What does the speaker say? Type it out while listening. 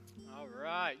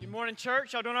right. Good morning,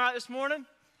 church. Y'all doing all right this morning?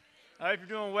 I hope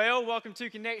you're doing well. Welcome to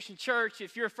Connection Church.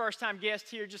 If you're a first-time guest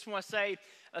here, just want to say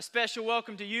a special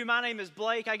welcome to you. My name is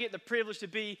Blake. I get the privilege to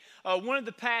be one of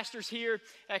the pastors here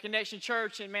at Connection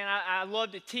Church. And, man, I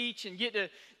love to teach and get to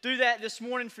do that this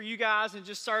morning for you guys and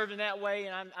just serve in that way.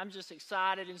 And I'm just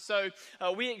excited. And so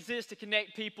we exist to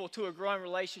connect people to a growing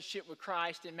relationship with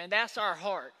Christ. And, man, that's our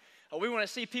heart. We want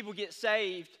to see people get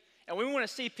saved. And we want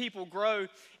to see people grow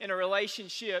in a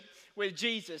relationship with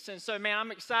Jesus. And so, man,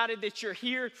 I'm excited that you're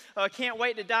here. Can't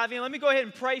wait to dive in. Let me go ahead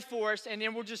and pray for us, and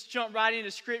then we'll just jump right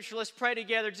into Scripture. Let's pray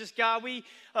together. Just, God, we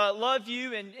love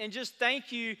you and just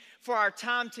thank you for our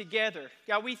time together.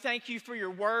 God, we thank you for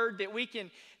your word that we can,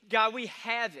 God, we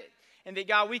have it. And that,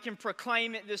 God, we can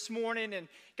proclaim it this morning. And,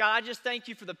 God, I just thank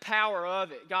you for the power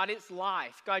of it. God, it's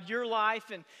life. God, your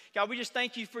life. And, God, we just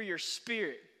thank you for your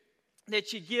Spirit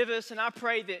that you give us. And I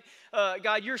pray that,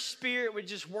 God, your Spirit would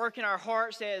just work in our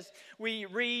hearts as we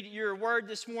read your word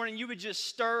this morning. You would just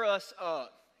stir us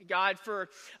up, God, for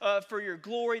your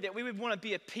glory, that we would want to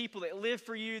be a people that live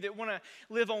for you, that want to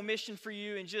live on mission for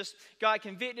you, and just, God,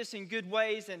 convict us in good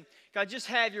ways. And, God, just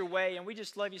have your way. And we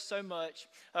just love you so much.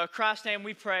 Christ's name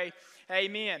we pray.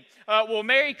 Amen. Well,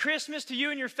 Merry Christmas to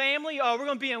you and your family. We're going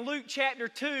to be in Luke chapter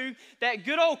 2, that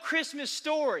good old Christmas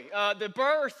story, the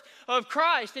birth of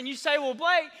Christ. And you say, well,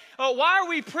 Blake, why are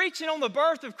we preaching on the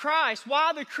birth of Christ?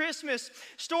 Why the Christmas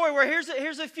story? Well,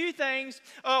 here's a few things.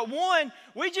 One,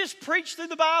 we just preach through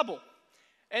the Bible.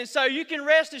 And so you can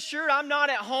rest assured I'm not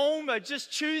at home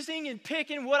just choosing and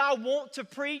picking what I want to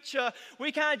preach.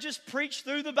 We kind of just preach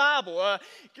through the Bible.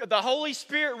 The Holy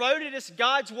Spirit wrote it. It's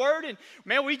God's Word. And,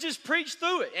 man, we just preach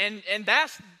through it. And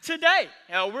that's today.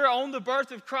 We're on the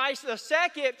birth of Christ. The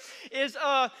second is,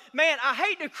 man, I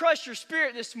hate to crush your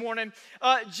spirit this morning.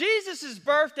 Jesus'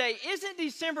 birthday isn't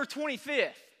December 25th.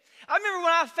 I remember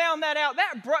when I found that out.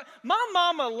 My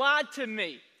mama lied to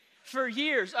me for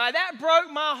years. That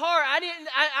broke my heart.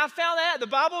 I found that out. The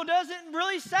Bible doesn't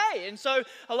really say. And so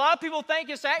a lot of people think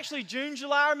it's actually June,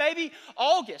 July, or maybe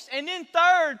August. And then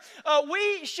third,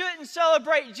 we shouldn't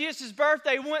celebrate Jesus'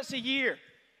 birthday once a year.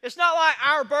 It's not like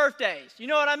our birthdays. You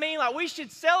know what I mean? Like, we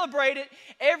should celebrate it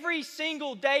every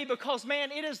single day because,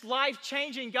 man, it is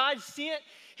life-changing. God sent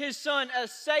His Son, a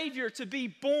Savior, to be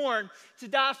born, to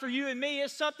die for you and me.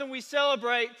 It's something we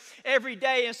celebrate every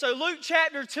day. And so Luke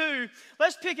chapter 2,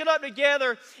 let's pick it up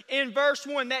together in verse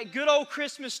 1, that good old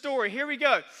Christmas story. Here we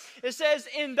go. It says,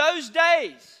 in those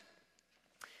days,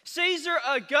 Caesar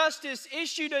Augustus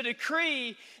issued a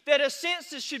decree that a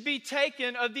census should be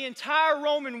taken of the entire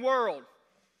Roman world.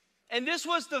 And this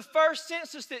was the first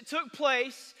census that took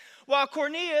place while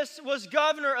Quirinius was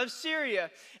governor of Syria,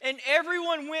 and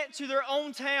everyone went to their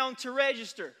own town to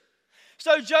register.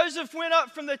 So Joseph went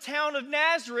up from the town of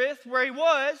Nazareth, where he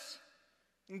was,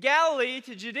 in Galilee,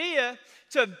 to Judea,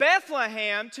 to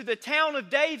Bethlehem, to the town of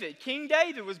David. King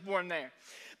David was born there,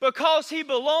 because he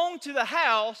belonged to the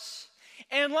house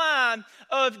and line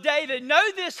of David.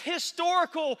 Know this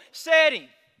historical setting.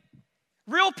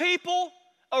 Real people,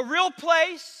 a real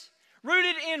place,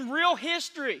 rooted in real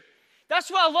history.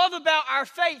 That's what I love about our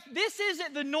faith. This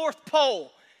isn't the North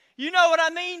Pole. You know what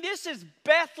I mean? This is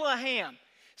Bethlehem,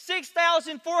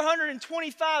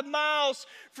 6,425 miles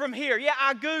from here. Yeah,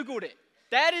 I Googled it.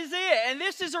 That is it. And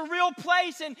this is a real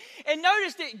place. And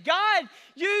notice that God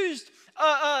used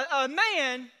a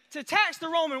man to tax the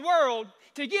Roman world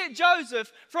to get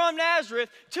Joseph from Nazareth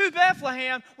to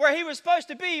Bethlehem, where he was supposed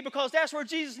to be, because that's where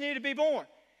Jesus needed to be born.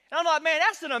 And I'm like, man,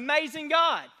 that's an amazing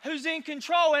God who's in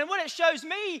control. And what it shows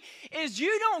me is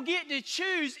you don't get to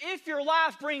choose if your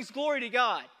life brings glory to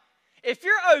God. If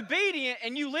you're obedient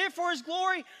and you live for His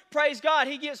glory, praise God,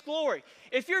 He gets glory.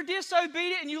 If you're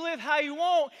disobedient and you live how you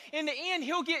want, in the end,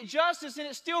 He'll get justice and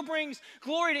it still brings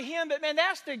glory to Him. But, man,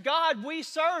 that's the God we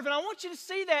serve. And I want you to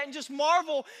see that and just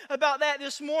marvel about that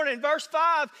this morning. Verse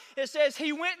 5, it says,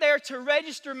 He went there to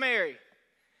register Mary,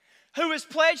 who was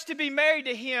pledged to be married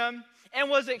to him and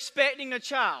was expecting a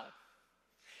child.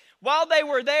 While they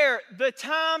were there, the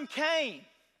time came.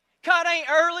 God ain't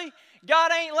early.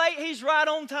 God ain't late. He's right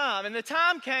on time. And the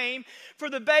time came for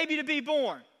the baby to be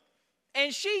born.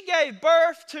 And she gave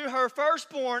birth to her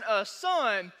firstborn, a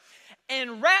son,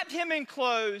 and wrapped him in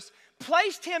clothes,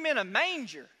 placed him in a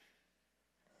manger.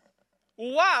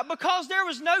 Why? Because there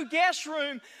was no guest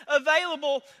room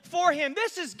available for him.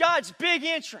 This is God's big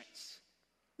entrance.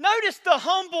 Notice the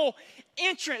humble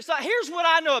entrance. Like, here's what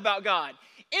I know about God.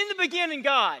 In the beginning,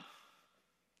 God.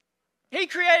 He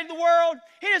created the world.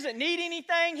 He doesn't need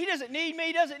anything. He doesn't need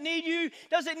me, doesn't need you,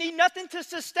 doesn't need nothing to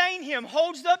sustain him.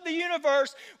 Holds up the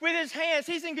universe with his hands.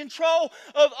 He's in control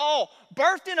of all.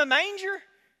 Birthed in a manger?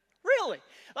 Really?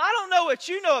 I don't know what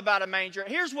you know about a manger.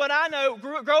 Here's what I know.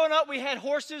 Growing up, we had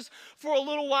horses for a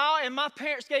little while, and my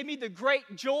parents gave me the great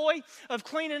joy of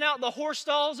cleaning out the horse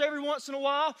stalls every once in a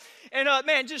while. And,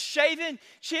 man, just shaving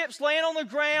chips, laying on the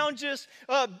ground, just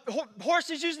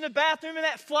horses using the bathroom and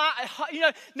that fly. You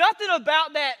know, nothing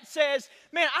about that says,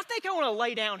 man, I think I want to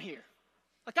lay down here.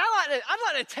 Like,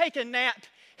 I'd like to take a nap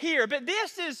here. But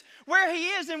this is where he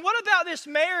is. And what about this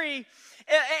Mary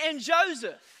and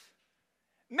Joseph?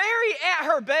 Mary at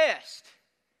her best,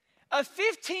 a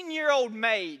 15-year-old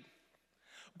maid,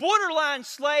 borderline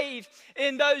slave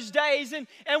in those days. And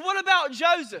what about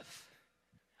Joseph?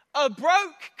 A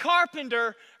broke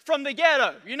carpenter from the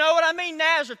ghetto. You know what I mean?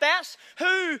 Nazareth. That's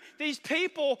who these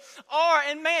people are.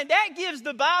 And man, that gives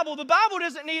the Bible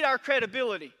doesn't need our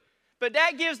credibility. But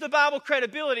that gives the Bible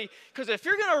credibility, because if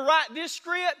you're going to write this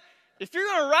script, if you're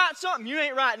going to write something, you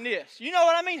ain't writing this. You know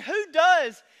what I mean? Who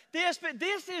does this? But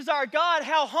this is our God,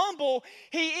 how humble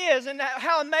he is, and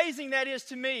how amazing that is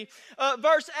to me.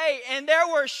 Verse 8, and there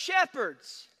were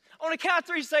shepherds. On the count of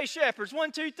three, say shepherds.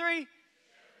 1, 2, 3.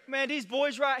 Man, these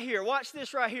boys right here, watch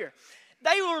this right here.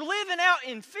 They were living out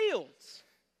in fields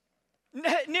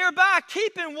nearby,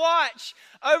 keeping watch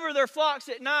over their flocks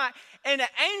at night. And the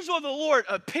angel of the Lord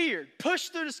appeared,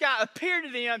 pushed through the sky, appeared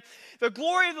to them. The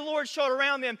glory of the Lord shone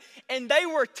around them, and they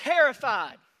were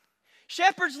terrified.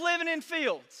 Shepherds living in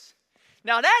fields.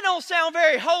 Now that don't sound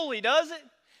very holy, does it?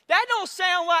 That don't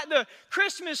sound like the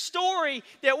Christmas story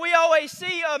that we always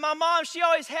see. My mom, she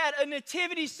always had a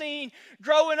nativity scene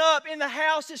growing up in the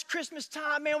house. It's Christmas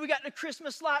time, man, we got the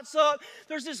Christmas lights up.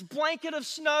 There's this blanket of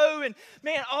snow and,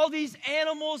 man, all these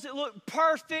animals that look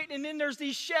perfect. And then there's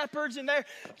these shepherds, and they're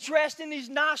dressed in these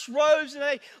nice robes, and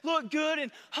they look good,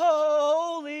 and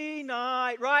holy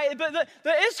night, right? But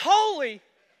it's holy.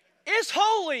 It's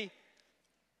holy.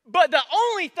 But the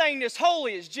only thing that's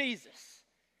holy is Jesus.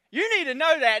 You need to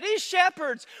know that. These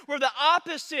shepherds were the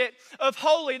opposite of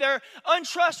holy. They're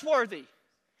untrustworthy.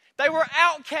 They were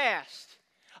outcast.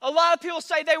 A lot of people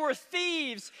say they were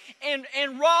thieves and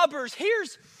robbers.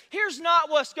 Here's not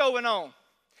what's going on.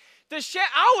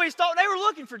 I always thought they were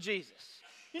looking for Jesus.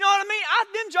 You know what I mean?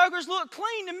 Them jokers look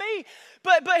clean to me.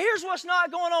 But here's what's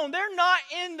not going on. They're not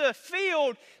in the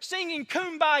field singing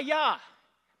Kumbaya,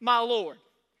 my Lord.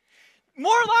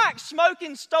 More like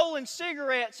smoking stolen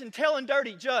cigarettes and telling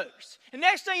dirty jokes. And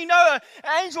next thing you know,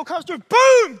 an angel comes through,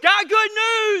 boom, got good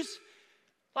news.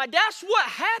 Like, that's what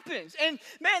happens. And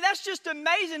man, that's just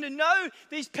amazing to know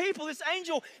these people, this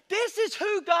angel, this is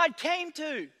who God came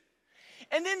to.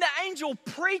 And then the angel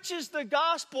preaches the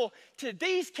gospel to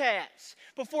these cats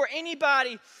before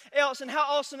anybody else, and how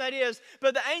awesome that is.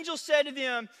 But the angel said to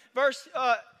them, verse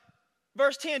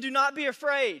 10, do not be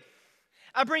afraid.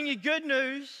 I bring you good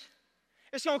news.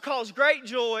 It's going to cause great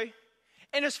joy,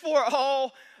 and it's for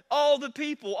all the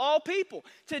people, all people.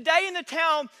 Today in the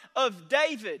town of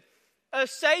David, a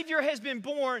Savior has been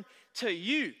born to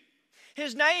you.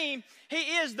 His name, he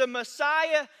is the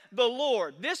Messiah, the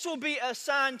Lord. This will be a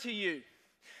sign to you.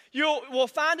 You will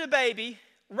find a baby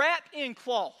wrapped in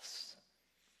cloths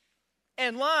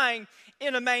and lying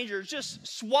in a manger, just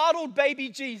swaddled baby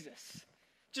Jesus,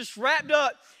 just wrapped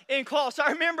up in cloths.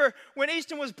 I remember when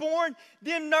Easton was born,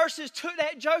 them nurses took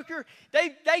that joker,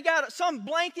 they got some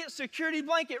blanket, security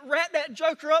blanket, wrapped that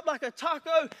joker up like a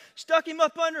taco, stuck him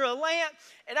up under a lamp,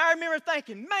 and I remember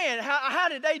thinking, man, how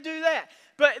did they do that?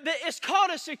 But it's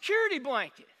called a security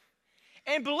blanket.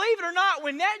 And believe it or not,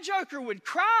 when that joker would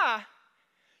cry,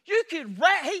 you could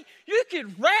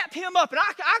wrap him up, and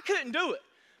I couldn't do it.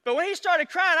 But when he started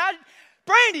crying,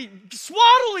 Brandy,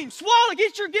 swaddle him,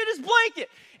 get his blanket.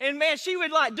 And man, she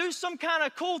would like do some kind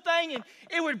of cool thing, and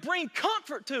it would bring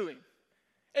comfort to him.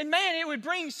 And man, it would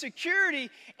bring security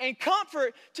and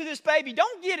comfort to this baby.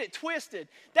 Don't get it twisted.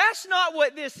 That's not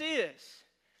what this is.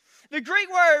 The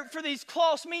Greek word for these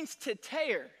cloths means to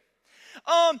tear.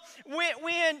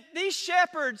 When these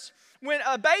shepherds, when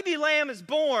a baby lamb is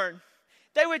born,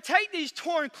 they would take these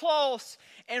torn cloths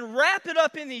and wrap it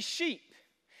up in these sheep.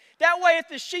 That way, if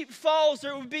the sheep falls,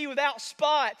 it would be without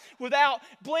spot, without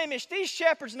blemish. These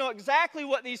shepherds know exactly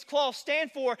what these cloths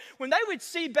stand for. When they would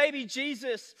see baby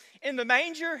Jesus in the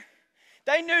manger,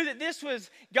 they knew that this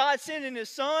was God sending his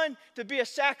son to be a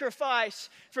sacrifice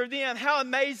for them. How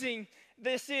amazing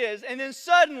this is. And then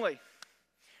suddenly,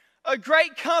 a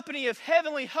great company of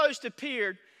heavenly hosts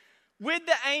appeared with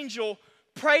the angel,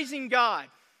 praising God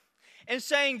and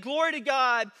saying, glory to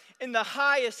God in the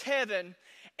highest heaven,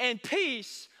 and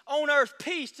peace on earth,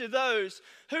 peace to those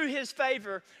who his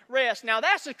favor rests. Now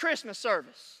that's a Christmas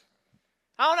service.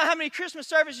 I don't know how many Christmas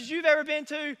services you've ever been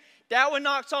to. That one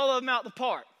knocks all of them out the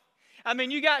park. I mean,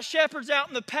 you got shepherds out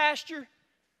in the pasture.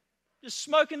 just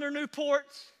smoking their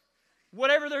Newports,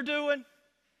 whatever they're doing.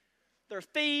 They're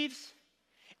thieves.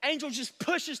 Angel just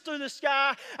pushes through the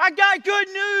sky. I got good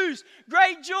news,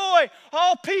 great joy,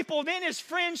 all people. Then his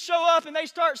friends show up and they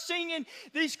start singing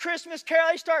these Christmas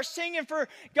carols. They start singing for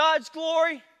God's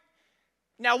glory.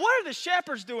 Now, what are the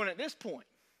shepherds doing at this point?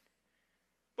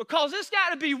 Because it's got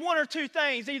to be one or two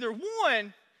things. Either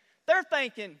one, they're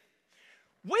thinking,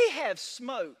 we have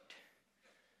smoked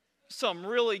some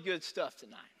really good stuff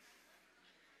tonight.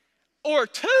 Or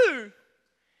two,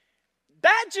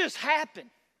 that just happened.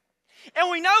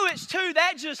 And we know it's two,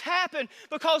 that just happened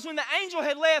because when the angel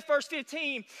had left, verse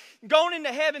 15, going into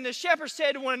heaven, the shepherds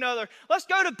said to one another, let's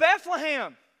go to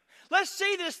Bethlehem. Let's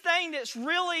see this thing that's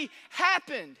really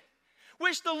happened,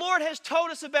 which the Lord has told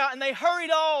us about. And they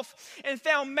hurried off and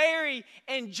found Mary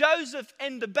and Joseph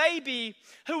and the baby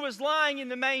who was lying in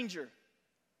the manger.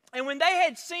 And when they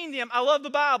had seen them, I love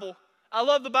the Bible.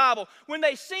 When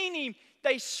they seen him,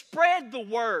 they spread the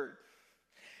word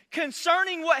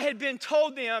concerning what had been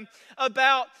told them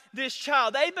about this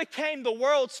child. They became the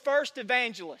world's first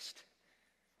evangelist.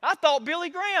 I thought Billy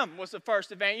Graham was the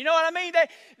first evangelist. You know what I mean?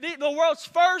 The world's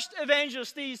first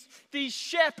evangelist, these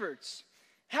shepherds.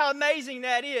 How amazing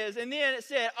that is. And then it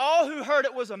said, all who heard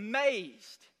it was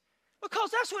amazed. Because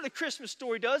that's what the Christmas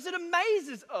story does. It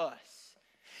amazes us.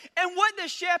 And what the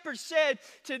shepherds said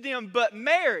to them, but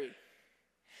Mary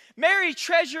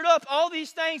treasured up all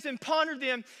these things and pondered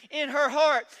them in her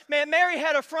heart. Man, Mary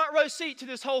had a front row seat to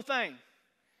this whole thing.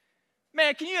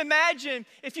 Man, can you imagine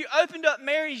if you opened up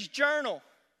Mary's journal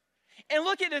and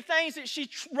look at the things that she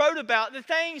wrote about, the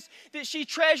things that she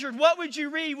treasured? What would you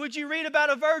read? Would you read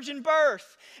about a virgin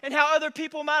birth and how other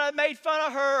people might have made fun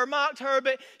of her or mocked her,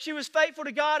 but she was faithful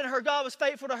to God and her God was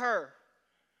faithful to her?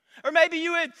 Or maybe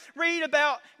you would read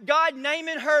about God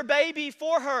naming her baby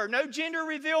for her. No gender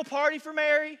reveal party for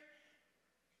Mary.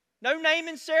 No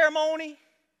naming ceremony.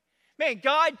 Man,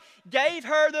 God gave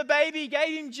her the baby,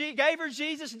 gave her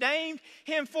Jesus, named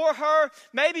him for her.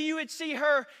 Maybe you would see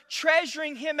her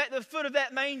treasuring him at the foot of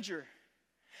that manger.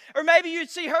 Or maybe you'd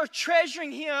see her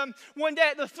treasuring him one day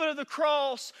at the foot of the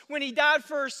cross when he died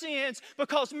for her sins,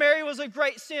 because Mary was a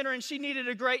great sinner and she needed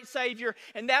a great Savior.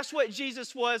 And that's what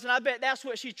Jesus was, and I bet that's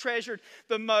what she treasured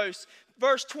the most.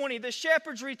 Verse 20, the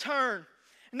shepherds returned,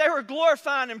 and they were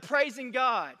glorifying and praising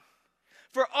God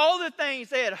for all the things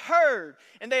they had heard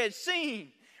and they had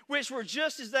seen, which were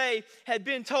just as they had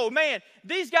been told. Man,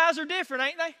 these guys are different,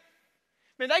 ain't they?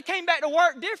 Man, they came back to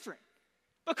work different.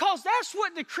 Because that's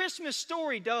what the Christmas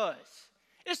story does.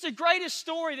 It's the greatest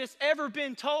story that's ever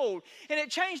been told. And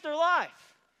it changed their life.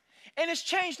 And it's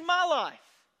changed my life.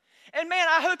 And man,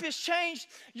 I hope it's changed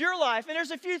your life. And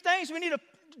there's a few things we need to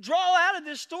draw out of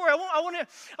this story. I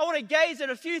want to gaze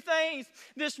at a few things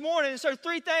this morning. So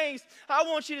 3 things I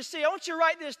want you to see. I want you to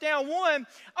write this down. 1,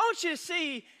 I want you to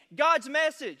see God's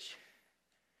message.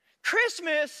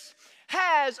 Christmas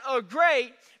has a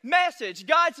great message.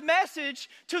 God's message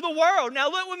to the world. Now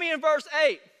look with me in verse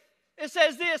 8. It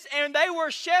says this, and they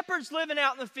were shepherds living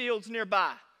out in the fields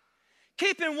nearby,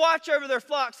 keeping watch over their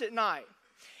flocks at night.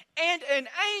 And an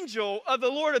angel of the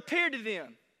Lord appeared to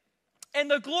them, and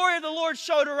the glory of the Lord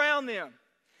showed around them,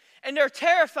 and they're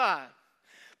terrified.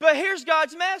 But here's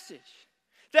God's message.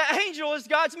 The angel is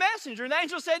God's messenger. And the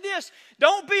angel said this,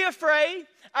 don't be afraid.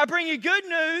 I bring you good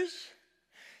news,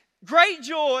 great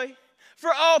joy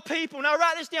for all people. Now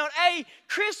write this down. A,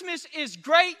 Christmas is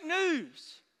great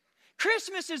news.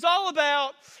 Christmas is all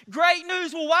about great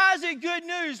news. Well, why is it good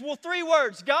news? Well, 3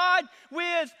 words. God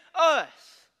with us.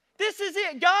 This is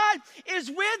it. God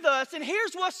is with us. And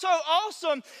here's what's so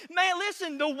awesome. Man,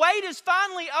 listen, the wait is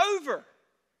finally over.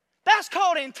 That's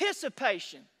called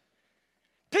anticipation.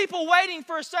 People waiting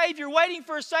for a Savior, waiting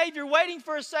for a Savior, waiting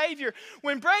for a Savior.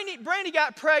 When Brandy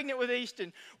got pregnant with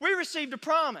Easton, we received a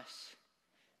promise.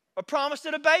 A promise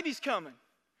that a baby's coming.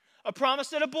 A promise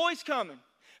that a boy's coming.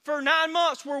 For 9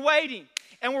 months, we're waiting,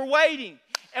 and we're waiting,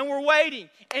 and we're waiting.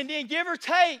 And then give or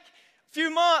take a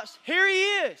few months, here he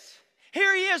is.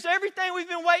 Here he is, everything we've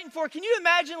been waiting for. Can you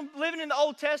imagine living in the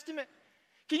Old Testament?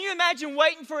 Can you imagine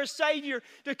waiting for a Savior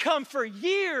to come for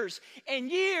years and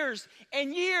years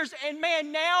and years? And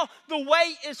man, now the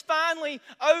wait is finally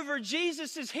over.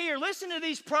 Jesus is here. Listen to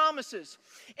these promises.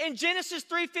 In Genesis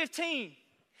 3:15,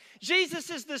 Jesus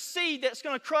is the seed that's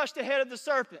going to crush the head of the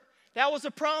serpent. That was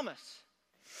a promise.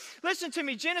 Listen to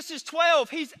me, Genesis 12,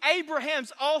 he's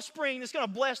Abraham's offspring that's going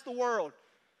to bless the world.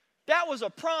 That was a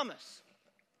promise.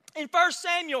 In 1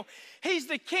 Samuel, he's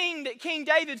the king that King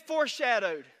David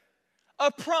foreshadowed.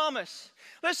 a promise.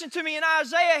 Listen to me, in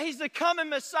Isaiah, he's the coming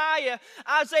Messiah.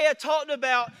 Isaiah talked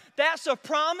about that's a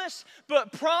promise,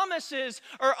 but promises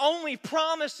are only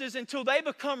promises until they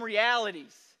become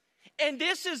realities. And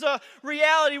this is a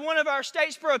reality. One of our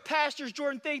Statesboro pastors,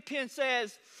 Jordan Thigpen,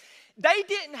 says they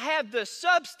didn't have the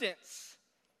substance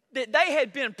that they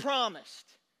had been promised.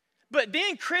 But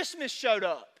then Christmas showed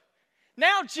up.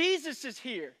 Now Jesus is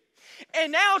here.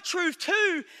 And now truth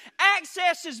too,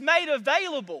 access is made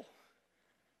available.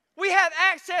 We have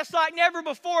access like never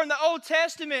before. In the Old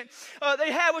Testament,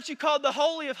 they had what you called the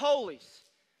Holy of Holies.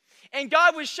 And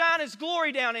God would shine His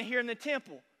glory down in here in the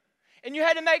temple. And you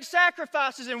had to make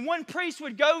sacrifices, and one priest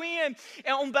would go in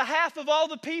on behalf of all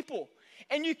the people.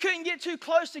 And you couldn't get too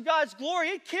close to God's glory.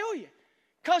 It'd kill you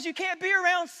because you can't be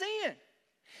around sin.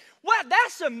 Wow,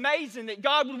 that's amazing that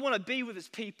God would want to be with His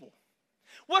people.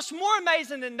 What's more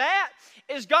amazing than that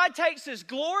is God takes His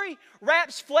glory,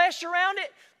 wraps flesh around it,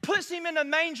 puts Him in a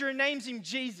manger and names Him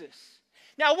Jesus.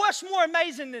 Now, what's more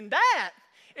amazing than that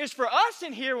is for us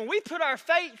in here, when we put our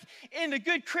faith in the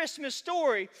good Christmas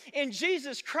story in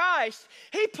Jesus Christ,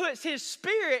 He puts His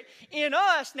Spirit in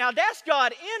us. Now, that's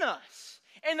God in us.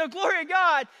 And the glory of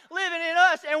God living in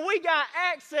us, and we got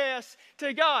access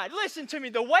to God. Listen to me,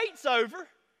 the wait's over.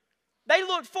 They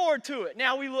look forward to it.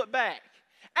 Now we look back.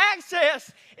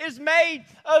 Access is made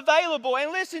available.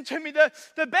 And listen to me,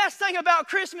 the best thing about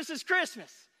Christmas is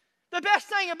Christmas. The best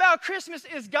thing about Christmas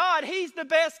is God. He's the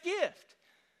best gift.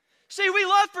 See, we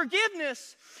love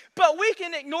forgiveness, but we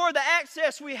can ignore the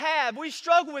access we have. We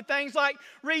struggle with things like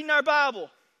reading our Bible.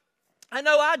 I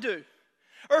know I do.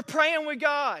 Or praying with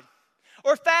God.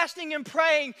 Or fasting and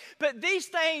praying. But these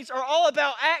things are all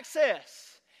about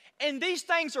access. And these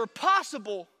things are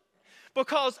possible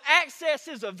because access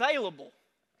is available.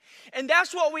 And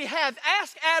that's what we have.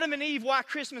 Ask Adam and Eve why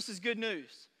Christmas is good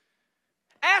news.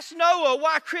 Ask Noah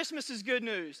why Christmas is good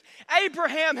news.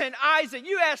 Abraham and Isaac,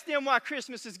 you ask them why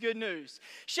Christmas is good news.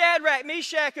 Shadrach,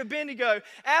 Meshach, Abednego,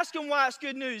 ask them why it's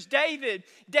good news. David,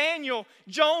 Daniel,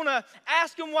 Jonah,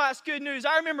 ask them why it's good news.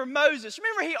 I remember Moses.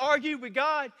 Remember he argued with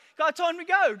God? God told him to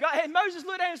go. And Moses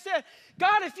looked at him and said,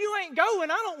 God, if you ain't going,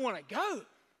 I don't want to go.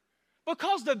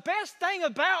 Because the best thing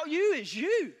about you is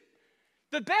you.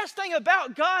 The best thing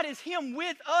about God is Him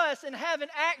with us and having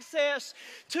access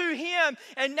to Him.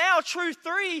 And now, truth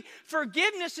 3,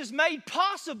 forgiveness is made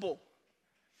possible.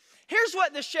 Here's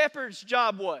what the shepherd's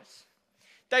job was.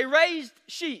 They raised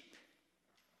sheep.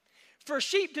 For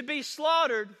sheep to be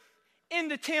slaughtered in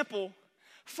the temple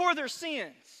for their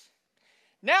sins.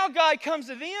 Now God comes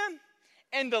to them,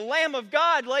 and the Lamb of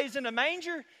God lays in a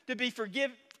manger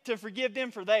to forgive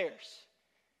them for theirs.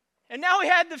 And now we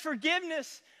have the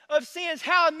forgiveness of sins.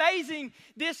 How amazing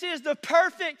this is, the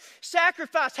perfect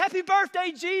sacrifice. Happy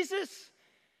birthday, Jesus.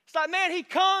 It's like, man, He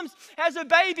comes as a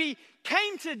baby,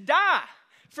 came to die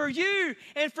for you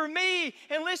and for me.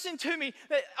 And listen to me,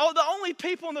 the only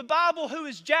people in the Bible who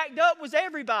was jacked up was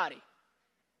everybody.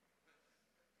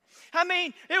 I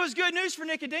mean, it was good news for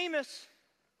Nicodemus.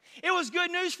 It was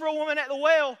good news for a woman at the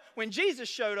well when Jesus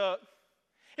showed up.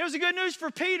 It was a good news for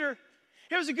Peter.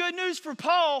 It was a good news for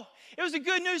Paul. It was a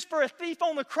good news for a thief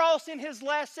on the cross in his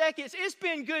last seconds. It's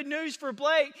been good news for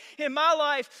Blake in my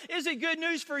life. Is it good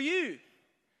news for you?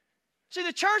 See,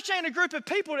 the church ain't a group of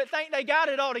people that think they got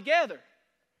it all together.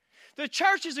 The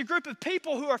church is a group of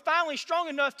people who are finally strong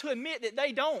enough to admit that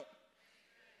they don't.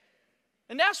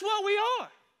 And that's what we are.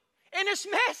 And it's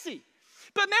messy.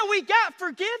 But man, we got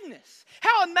forgiveness.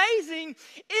 How amazing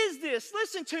is this?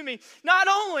 Listen to me. Not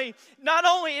only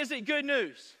is it good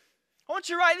news. I want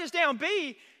you to write this down.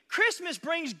 B, Christmas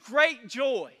brings great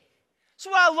joy. That's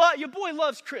what I love. Your boy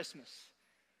loves Christmas.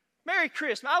 Merry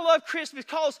Christmas. I love Christmas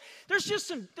because there's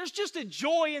just a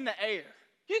joy in the air.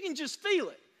 You can just feel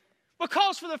it.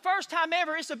 Because for the first time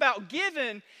ever, it's about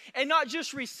giving and not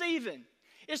just receiving.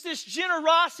 It's this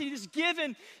generosity, this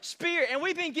giving spirit. And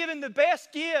we've been given the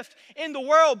best gift in the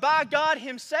world by God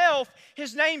Himself.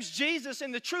 His name's Jesus.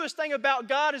 And the truest thing about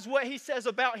God is what He says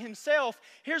about Himself.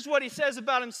 Here's what He says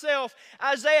about Himself.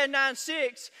 Isaiah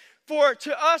 9:6. For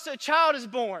to us a child is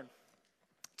born.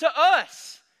 To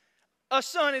us a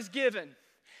son is given.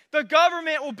 The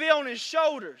government will be on His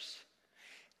shoulders.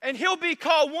 And He'll be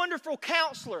called Wonderful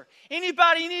Counselor.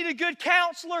 Anybody need a good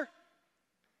counselor?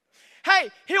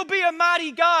 Hey, He'll be a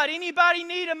mighty God. Anybody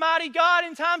need a mighty God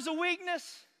in times of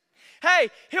weakness? Hey,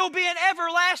 He'll be an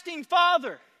everlasting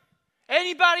Father.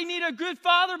 Anybody need a good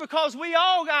father? Because we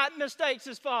all got mistakes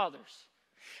as fathers.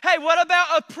 Hey, what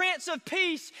about a Prince of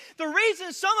Peace? The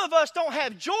reason some of us don't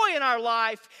have joy in our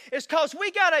life is because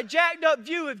we got a jacked up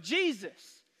view of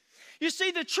Jesus. You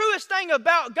see, the truest thing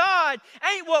about God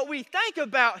ain't what we think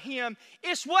about Him.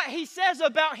 It's what He says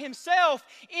about Himself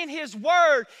in His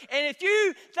Word. And if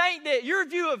you think that your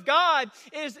view of God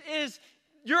is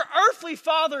your earthly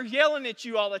father yelling at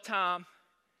you all the time,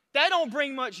 that don't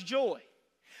bring much joy.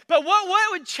 But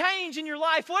what would change in your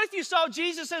life? What if you saw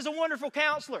Jesus as a wonderful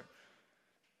counselor?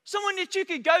 Someone that you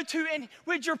could go to and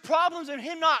with your problems and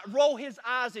Him not roll His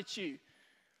eyes at you.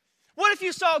 What if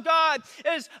you saw God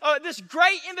as this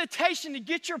great invitation to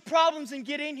get your problems and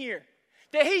get in here?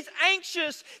 That He's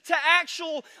anxious to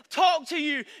actually talk to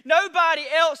you. Nobody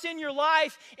else in your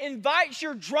life invites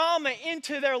your drama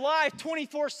into their life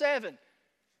 24/7.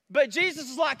 But Jesus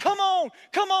is like, come on,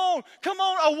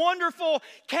 a wonderful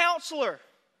counselor.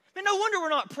 Man, no wonder we're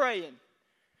not praying.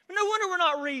 No wonder we're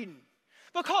not reading.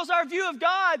 Because our view of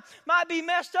God might be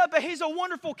messed up, but He's a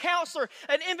wonderful counselor,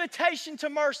 an invitation to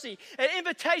mercy, an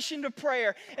invitation to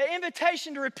prayer, an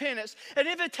invitation to repentance, an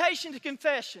invitation to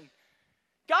confession.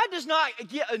 God does not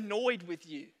get annoyed with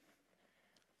you.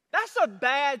 That's a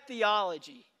bad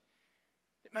theology.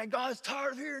 Man, God's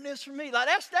tired of hearing this from me. Like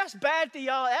that's bad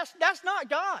theology. That's not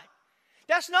God.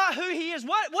 That's not who He is.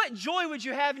 What joy would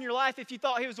you have in your life if you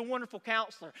thought He was a wonderful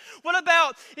counselor? What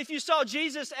about if you saw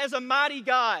Jesus as a mighty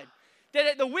God? That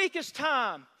at the weakest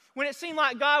time, when it seemed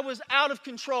like God was out of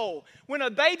control, when a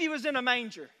baby was in a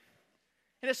manger,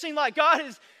 and it seemed like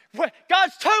God's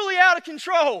totally out of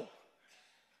control.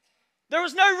 There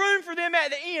was no room for them at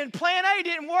the end. Plan A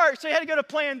didn't work, so He had to go to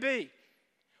plan B.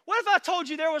 What if I told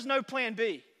you there was no plan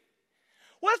B?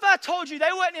 What if I told you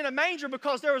they wasn't in a manger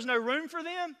because there was no room for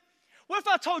them? What if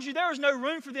I told you there was no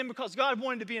room for them because God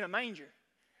wanted to be in a manger?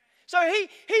 So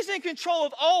He's in control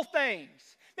of all things.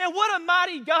 Man, what a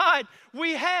mighty God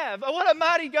we have. What a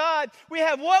mighty God we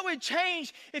have. What would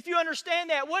change if you understand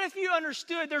that? What if you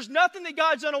understood there's nothing that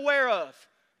God's unaware of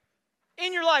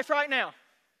in your life right now?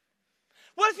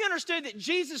 What if you understood that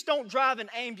Jesus don't drive an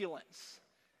ambulance?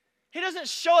 He doesn't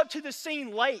show up to the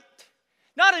scene late.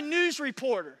 Not a news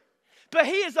reporter. But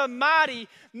He is a mighty,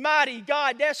 mighty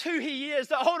God. That's who He is.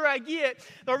 The older I get,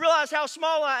 I realize how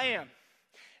small I am.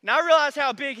 And I realize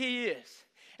how big He is.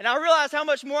 And I realize how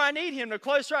much more I need Him. The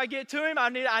closer I get to Him, I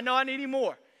know I need Him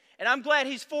more. And I'm glad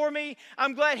He's for me.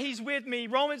 I'm glad He's with me.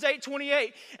 Romans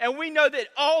 8:28. And we know that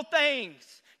all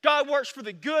things, God works for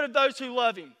the good of those who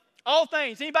love Him. All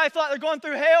things. Anybody feel like they're going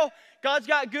through hell? God's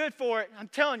got good for it. I'm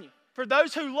telling you. For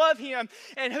those who love Him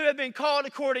and who have been called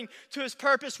according to His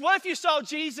purpose. What if you saw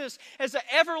Jesus as an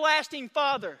everlasting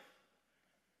Father?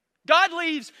 God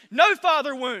leaves no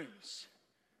father wounds.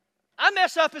 I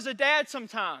mess up as a dad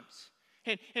sometimes.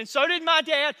 And so did my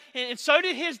dad, and so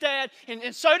did his dad,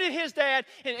 and so did his dad,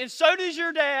 and so does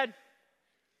your dad.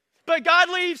 But God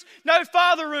leaves no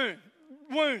father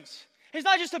wounds. He's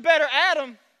not just a better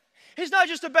Adam. He's not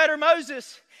just a better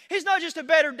Moses. He's not just a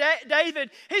better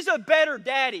David. He's a better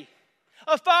daddy.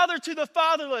 A father to the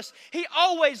fatherless. He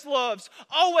always loves,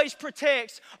 always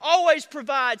protects, always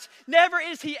provides. Never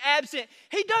is He absent.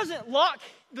 He doesn't lock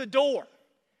the door.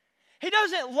 He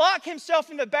doesn't lock Himself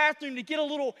in the bathroom to get a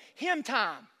little him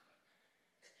time.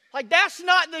 Like, that's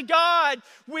not the God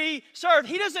we serve.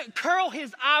 He doesn't curl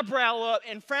His eyebrow up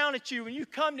and frown at you when you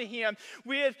come to Him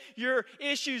with your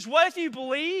issues. What if you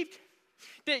believed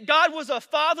that God was a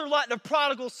father like the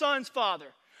prodigal son's father?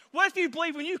 What if you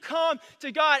believe when you come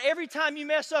to God, every time you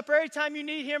mess up or every time you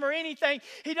need Him or anything,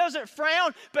 He doesn't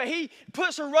frown, but He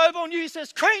puts a robe on you. He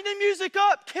says, crank the music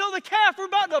up, kill the calf, we're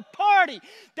about to party.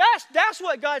 That's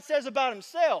what God says about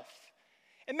Himself.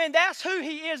 And man, that's who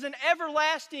He is, an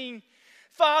everlasting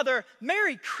Father.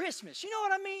 Merry Christmas. You know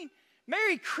what I mean?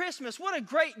 Merry Christmas. What a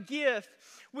great gift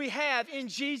we have in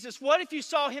Jesus. What if you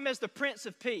saw Him as the Prince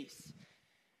of Peace?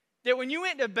 That when you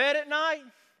went to bed at night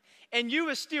and you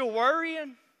was still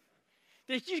worrying,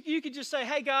 that you could just say,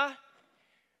 hey, God,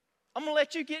 I'm going to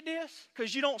let you get this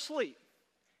because you don't sleep.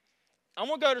 I'm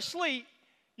going to go to sleep.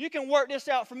 You can work this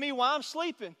out for me while I'm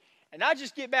sleeping. And I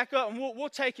just get back up and we'll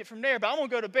take it from there. But I'm going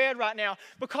to go to bed right now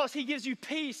because He gives you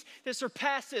peace that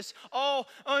surpasses all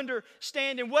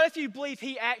understanding. What if you believe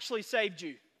He actually saved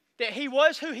you? That He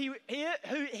was who He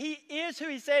is who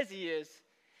He says He is.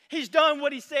 He's done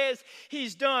what He says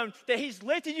He's done. That He's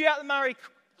lifted you out of the miry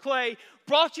clay,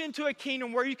 brought you into a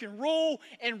kingdom where you can rule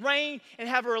and reign and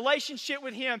have a relationship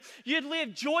with Him. You'd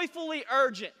live joyfully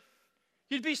urgent.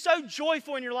 You'd be so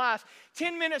joyful in your life.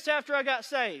 10 minutes after I got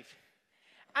saved,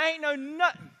 I ain't know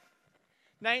nothing.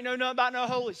 I ain't know nothing about no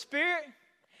Holy Spirit.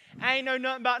 I ain't know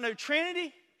nothing about no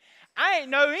Trinity. I ain't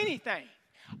know anything.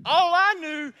 All I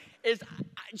knew is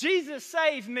Jesus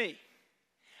saved me.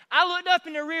 I looked up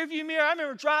in the rearview mirror. I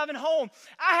remember driving home.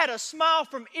 I had a smile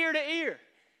from ear to ear.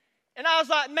 And I was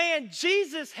like, man,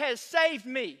 Jesus has saved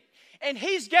me. And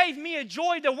He's gave me a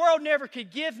joy the world never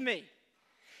could give me.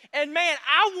 And man,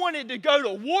 I wanted to go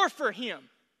to war for Him.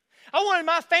 I wanted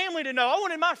my family to know. I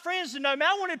wanted my friends to know. Man,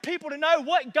 I wanted people to know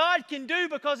what God can do,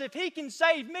 because if He can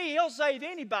save me, He'll save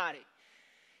anybody.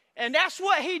 And that's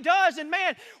what He does. And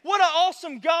man, what an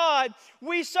awesome God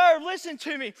we serve. Listen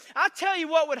to me. I tell you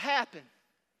what would happen.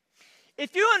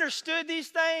 If you understood these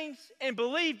things and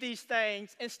believed these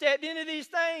things and stepped into these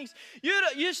things,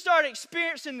 you'd start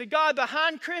experiencing the God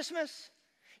behind Christmas.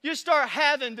 You start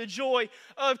having the joy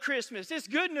of Christmas. It's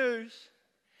good news.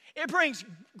 It brings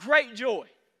great joy.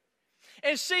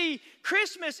 And see,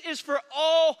 Christmas is for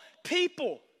all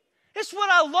people. It's what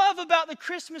I love about the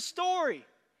Christmas story.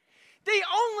 The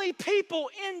only people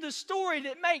in the story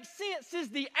that make sense is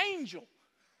the angel.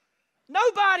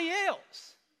 Nobody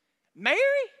else. Mary?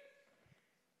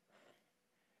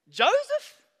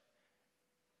 Joseph?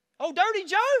 Oh, Dirty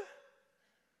Joe?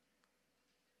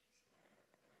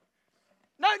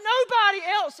 No,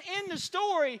 nobody else in the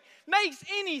story makes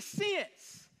any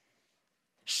sense.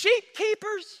 Sheep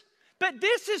keepers, but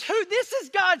this is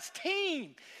God's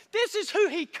team. This is who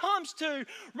He comes to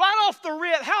right off the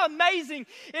rip. How amazing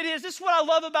it is. This is what I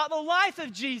love about the life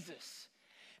of Jesus.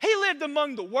 He lived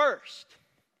among the worst.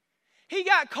 He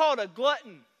got called a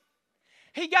glutton.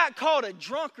 He got called a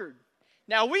drunkard.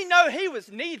 Now we know He was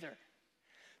neither.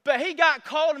 But He got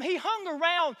called and He hung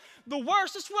around the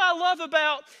worst. That's what I love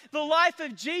about the life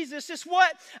of Jesus. It's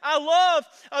what I love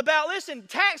about, listen,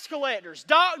 tax collectors,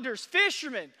 doctors,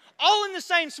 fishermen, all in the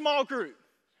same small group.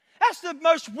 That's the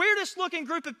most weirdest looking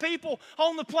group of people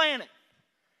on the planet.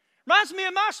 Reminds me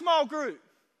of my small group.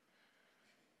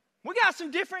 We got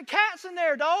some different cats in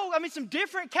there, dog. I mean, some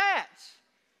different cats.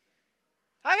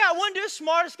 I got one dude,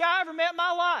 smartest guy I ever met in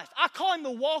my life. I call him the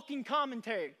walking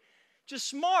commentary. Just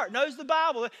smart, knows the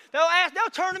Bible. They'll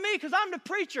turn to me because I'm the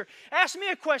preacher. Ask me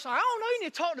a question. I don't know, you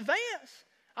need to talk to Vance.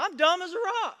 I'm dumb as a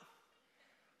rock.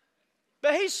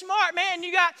 But he's smart, man.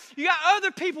 You got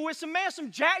other people with some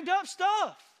jacked up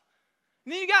stuff.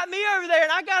 And then you got me over there,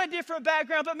 and I got a different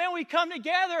background. But man, we come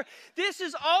together. This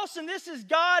is awesome. This is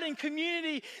God and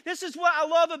community. This is what I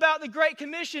love about the Great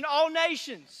Commission, all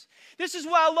nations. This is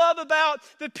what I love about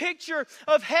the picture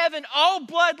of heaven. All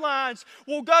bloodlines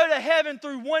will go to heaven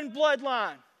through one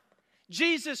bloodline,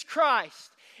 Jesus Christ.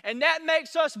 And that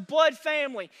makes us blood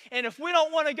family. And if we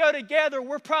don't want to go together,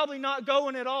 we're probably not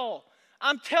going at all.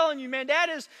 I'm telling you, man, that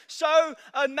is so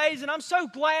amazing. I'm so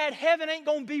glad heaven ain't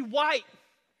going to be white.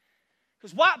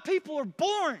 Because white people are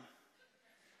boring.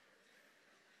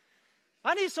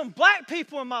 I need some black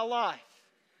people in my life.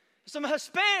 Some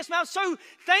Hispanics. Man, I'm so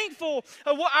thankful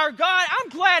of what our God. I'm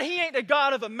glad He ain't the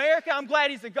God of America. I'm glad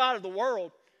He's the God of the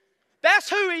world. That's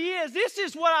who He is. This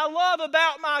is what I love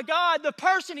about my God, the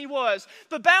person He was,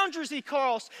 the boundaries He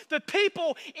crossed, the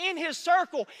people in His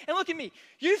circle. And look at me.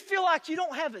 You feel like you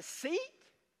don't have a seat?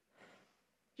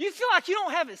 You feel like you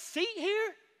don't have a seat here?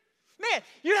 Man,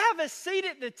 you have a seat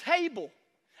at the table.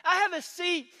 I have a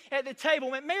seat at the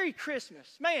table. Man, Merry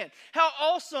Christmas. Man, how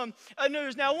awesome a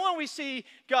news. Now, one, we see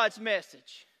God's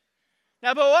message.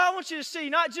 Now, but what I want you to see,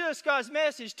 not just God's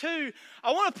message. Two,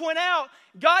 I want to point out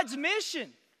God's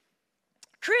mission.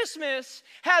 Christmas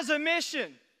has a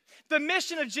mission. The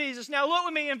mission of Jesus. Now, look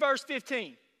with me in verse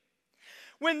 15.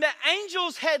 When the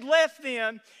angels had left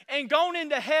them and gone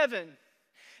into heaven,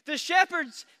 the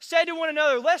shepherds said to one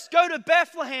another, let's go to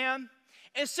Bethlehem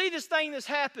and see this thing that's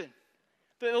happened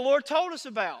that the Lord told us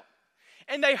about.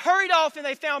 And they hurried off and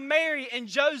they found Mary and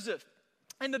Joseph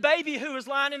and the baby who was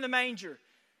lying in the manger.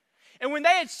 And when they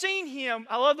had seen Him,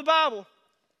 I love the Bible,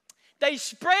 they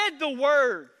spread the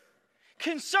word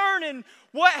concerning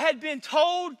what had been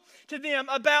told to them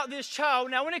about this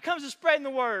child. Now, when it comes to spreading the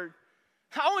word,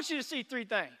 I want you to see three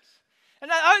things.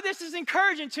 And I hope this is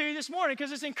encouraging to you this morning,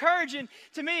 because it's encouraging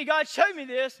to me. God showed me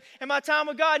this in my time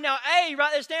with God. Now, A,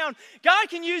 write this down. God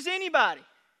can use anybody.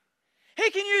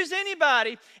 He can use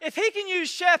anybody. If He can use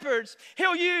shepherds,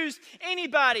 He'll use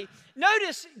anybody.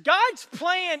 Notice, God's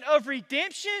plan of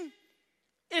redemption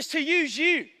is to use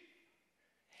you.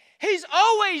 He's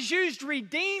always used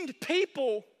redeemed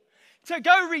people to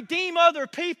go redeem other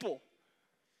people.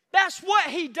 That's what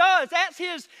He does. That's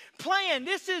His plan.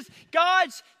 This is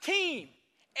God's team.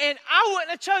 And I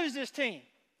wouldn't have chose this team.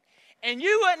 And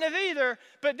you wouldn't have either.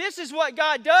 But this is what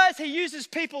God does. He uses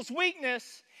people's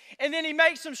weakness, and then He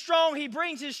makes them strong. He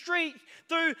brings His strength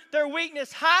through their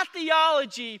weakness. High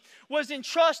theology was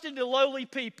entrusted to lowly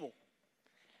people.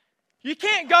 You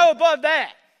can't go above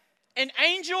that. An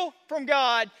angel from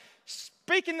God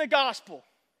speaking the gospel.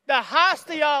 The highest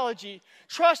theology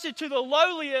trusted to the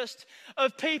lowliest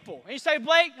of people. And you say,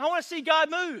 Blake, I want to see God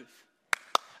move.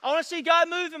 I want to see God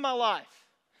move in my life.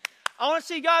 I want to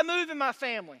see God move in my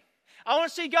family. I want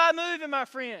to see God move in my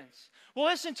friends. Well,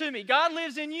 listen to me. God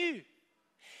lives in you.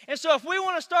 And so if we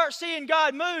want to start seeing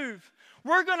God move,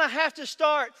 we're going to have to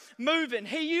start moving.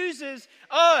 He uses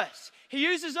us. He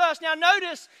uses us. Now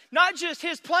notice, not just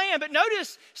his plan, but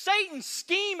notice Satan's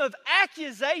scheme of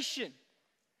accusation.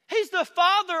 He's the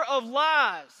father of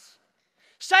lies.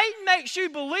 Satan makes you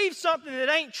believe something that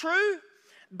ain't true,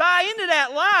 buy into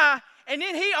that lie, and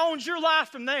then he owns your life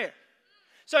from there.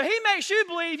 So he makes you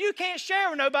believe you can't share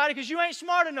with nobody because you ain't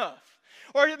smart enough.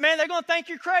 Or, man, they're going to think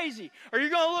you're crazy. Or you're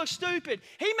going to look stupid.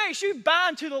 He makes you buy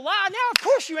into the lie. Now, of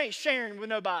course, you ain't sharing with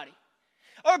nobody.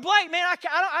 Or, Blake, man,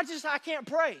 I can't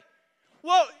pray.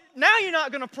 Well, now you're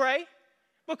not going to pray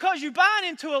because you're buying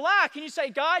into a lie. Can you say,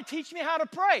 God, teach me how to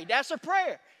pray? That's a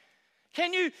prayer.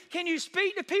 Can you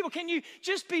speak to people? Can you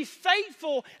just be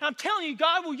faithful? I'm telling you,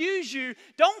 God will use you.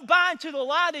 Don't buy into the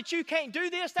lie that you can't do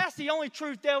this. That's the only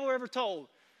truth devil ever told.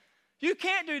 You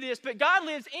can't do this, but God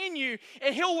lives in you,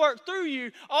 and he'll work through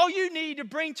you. All you need to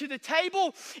bring to the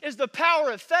table is the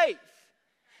power of faith.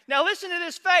 Now listen to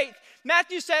this faith.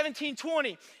 Matthew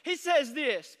 17:20. He says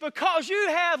this, because you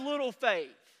have little faith.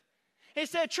 He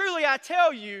said, truly I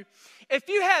tell you, if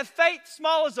you have faith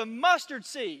small as a mustard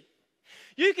seed,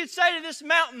 you could say to this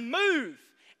mountain, move,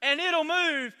 and it'll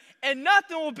move, and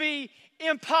nothing will be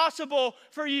impossible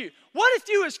for you. What if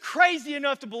you was crazy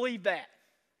enough to believe that?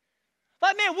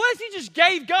 Like, man, what if you just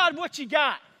gave God what you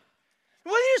got?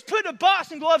 What if you just put the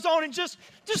boxing gloves on and just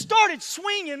started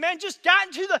swinging, man, just got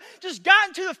into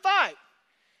the fight.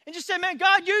 And just said, man,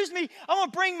 God, use me. I'm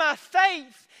going to bring my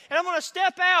faith, and I'm going to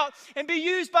step out and be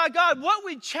used by God. What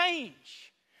would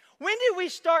change? When did we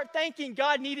start thinking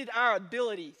God needed our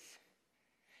abilities?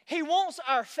 He wants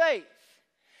our faith.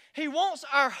 He wants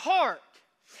our heart.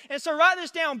 And so write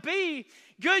this down. B,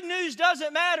 good news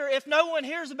doesn't matter if no one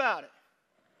hears about it.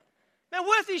 Man,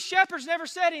 what if these shepherds never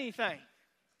said anything?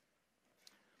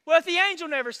 What if the angel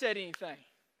never said anything?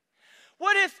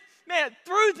 What if, man,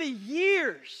 through the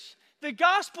years, the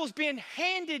gospel's been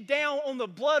handed down on the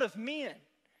blood of men?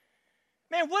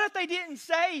 Man, what if they didn't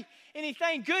say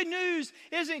anything? Good news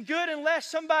isn't good unless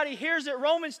somebody hears it.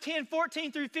 Romans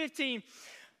 10:14 through 15.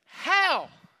 How?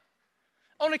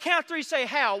 On the count of three, say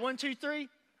how. 1, 2, 3.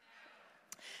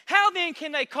 How then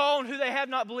can they call on who they have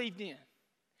not believed in?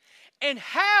 And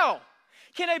how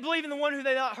can they believe in the one who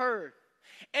they not heard?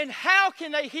 And how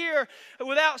can they hear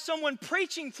without someone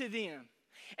preaching to them?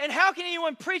 And how can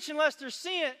anyone preach unless they're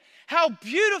sent? How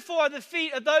beautiful are the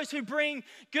feet of those who bring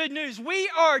good news. We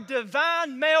are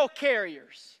divine mail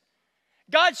carriers.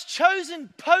 God's chosen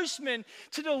postmen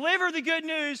to deliver the good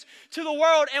news to the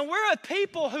world. And we're a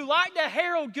people who like to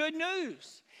herald good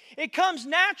news. It comes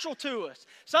natural to us.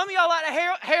 Some of y'all like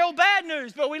to herald bad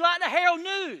news, but we like to herald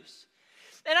news.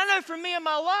 And I know for me in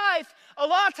my life, a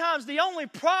lot of times the only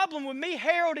problem with me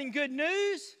heralding good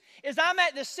news is I'm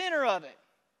at the center of it.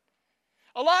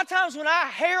 A lot of times when I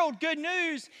herald good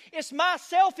news, it's my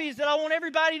selfies that I want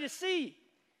everybody to see.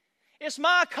 It's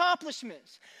my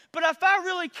accomplishments. But if I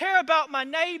really care about my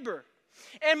neighbor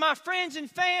and my friends and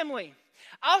family,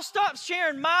 I'll stop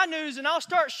sharing my news and I'll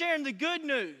start sharing the good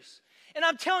news. And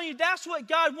I'm telling you, that's what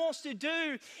God wants to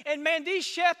do. And man, these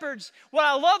shepherds, what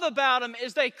I love about them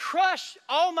is they crush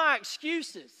all my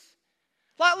excuses.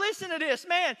 Like, listen to this,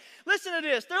 man. Listen to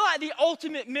this. They're like the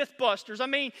ultimate myth busters. I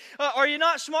mean, are you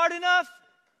not smart enough?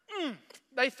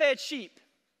 They fed sheep.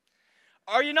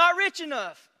 Are you not rich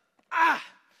enough?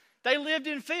 They lived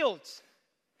in fields.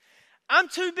 I'm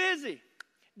too busy.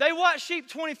 They watch sheep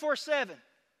 24/7.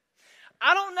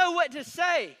 I don't know what to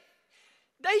say.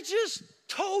 They just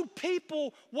told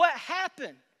people what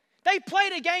happened. They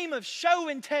played a game of show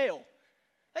and tell.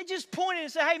 They just pointed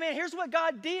and said, hey man, here's what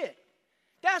God did.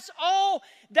 That's all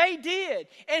they did.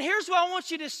 And here's what I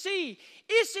want you to see.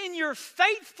 It's in your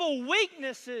faithful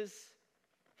weaknesses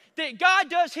that God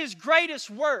does his greatest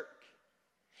work.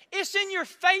 It's in your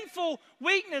faithful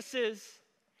weaknesses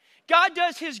God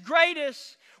does his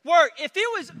greatest work. If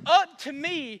it was up to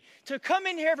me to come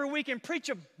in here every week and preach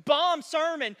a bomb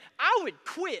sermon, I would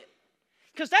quit.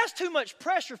 Because that's too much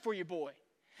pressure for you, boy.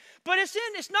 But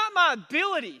it's not my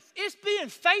abilities. It's being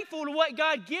faithful to what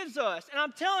God gives us. And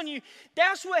I'm telling you,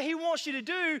 that's what he wants you to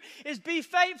do, is be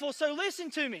faithful. So listen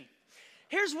to me.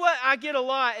 Here's what I get a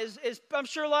lot, is I'm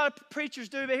sure a lot of preachers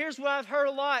do, but here's what I've heard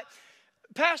a lot.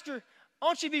 Pastor, I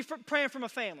want you to be praying for my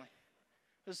family.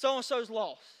 Because so-and-so's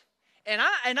lost. And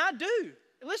I do.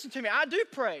 Listen to me, I do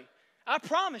pray. I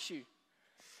promise you.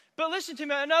 But listen to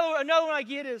me, another one I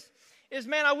get is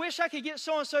man, I wish I could get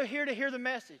so-and-so here to hear the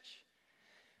message.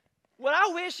 What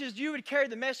I wish is you would carry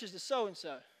the message to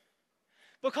so-and-so.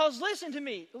 Because listen to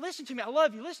me, I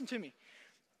love you, listen to me.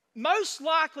 Most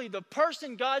likely the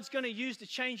person God's going to use to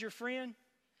change your friend,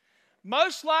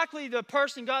 most likely the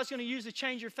person God's going to use to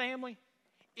change your family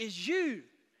is you.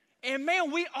 And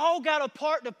man, we all got a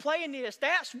part to play in this.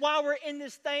 That's why we're in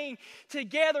this thing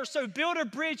together. So build a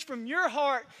bridge from your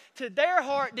heart to their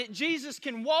heart that Jesus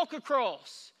can walk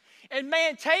across. And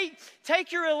man,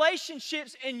 take your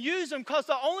relationships and use them, because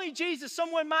the only Jesus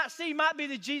someone might see might be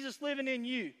the Jesus living in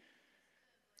you.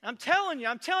 I'm telling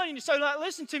you. So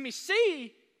listen to me.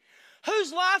 See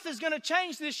whose life is going to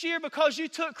change this year because you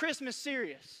took Christmas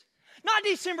serious. Not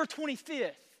December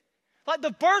 25th, like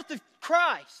the birth of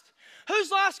Christ.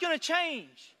 Whose life's going to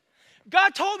change?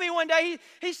 God told me one day,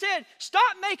 he said,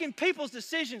 stop making people's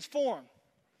decisions for them.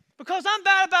 Because I'm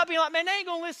bad about being like, man, they ain't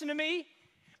going to listen to me.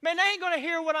 Man, they ain't going to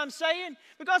hear what I'm saying.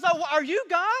 Because are you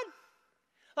God?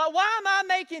 Like, why am I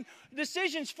making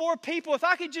decisions for people if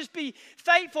I could just be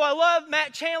faithful? I love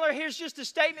Matt Chandler. Here's just a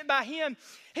statement by him.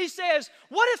 He says,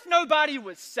 what if nobody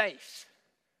was safe?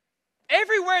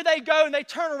 Everywhere they go and they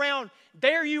turn around,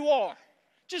 there you are,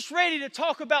 just ready to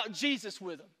talk about Jesus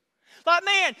with them. Like,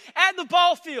 man, at the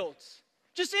ball fields,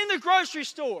 just in the grocery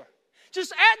store,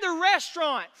 just at the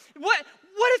restaurant. What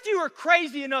if you were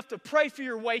crazy enough to pray for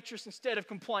your waitress instead of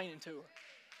complaining to her?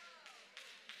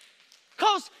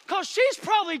 Because she's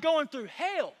probably going through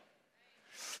hell.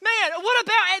 Man, what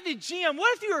about at the gym?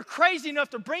 What if you were crazy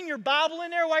enough to bring your Bible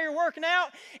in there while you're working out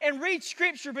and read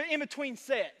Scripture in between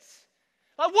sets?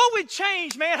 Like, what would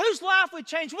change, man? Whose life would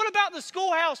change? What about the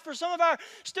schoolhouse for some of our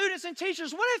students and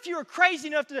teachers? What if you were crazy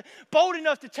enough bold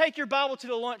enough to take your Bible to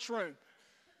the lunchroom?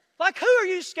 Like, who are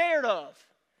you scared of?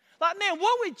 Like, man,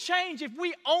 what would change if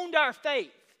we owned our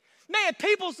faith? Man,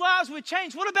 people's lives would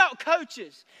change. What about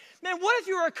coaches? Man, what if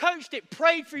you were a coach that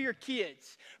prayed for your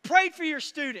kids, prayed for your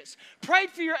students,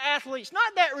 prayed for your athletes?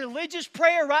 Not that religious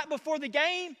prayer right before the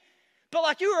game, but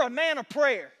like you were a man of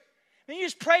prayer. And you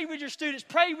just prayed with your students,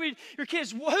 prayed with your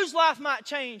kids, whose life might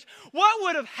change. What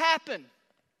would have happened?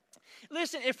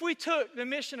 Listen, if we took the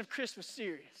mission of Christmas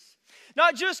serious,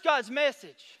 not just God's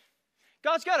message.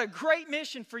 God's got a great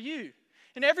mission for you.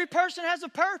 And every person has a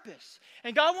purpose.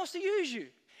 And God wants to use you.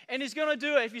 And He's going to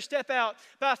do it if you step out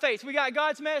by faith. We got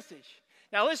God's message.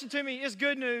 Now listen to me, it's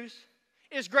good news.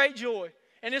 It's great joy.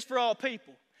 And it's for all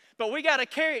people. But we got to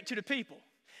carry it to the people.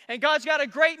 And God's got a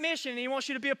great mission, and He wants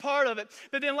you to be a part of it.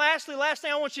 But then last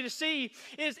thing I want you to see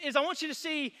is I want you to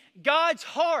see God's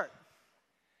heart.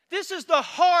 This is the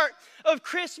heart of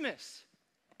Christmas.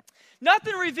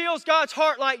 Nothing reveals God's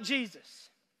heart like Jesus.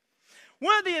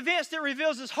 One of the events that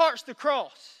reveals His heart's the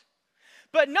cross.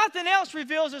 But nothing else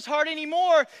reveals His heart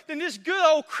anymore than this good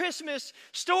old Christmas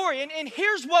story. And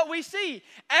here's what we see.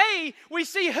 We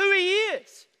see who He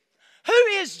is. Who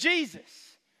is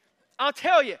Jesus? I'll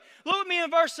tell you. Look at me in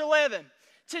verse 11.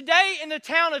 Today in the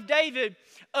town of David,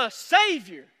 a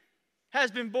Savior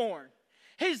has been born.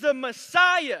 He's the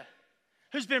Messiah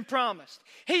who's been promised.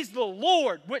 He's the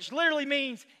Lord, which literally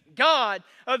means God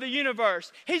of the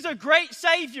universe. He's a great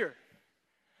Savior.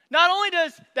 Not only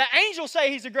does the angel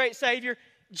say He's a great Savior,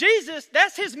 Jesus,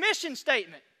 that's His mission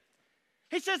statement.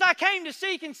 He says, I came to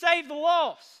seek and save the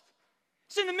lost.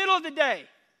 It's in the middle of the day.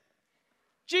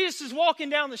 Jesus is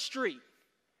walking down the street.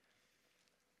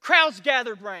 Crowds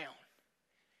gathered round.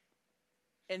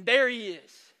 And there He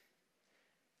is.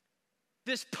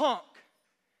 This punk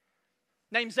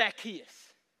named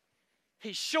Zacchaeus.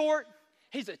 He's short.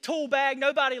 He's a tool bag.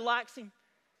 Nobody likes him.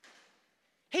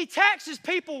 He taxes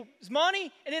people's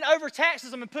money and then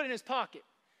overtaxes them and put it in his pocket.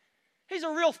 He's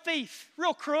a real thief,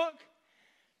 real crook.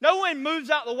 No one moves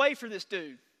out the way for this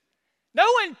dude. No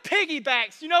one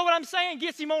piggybacks, you know what I'm saying?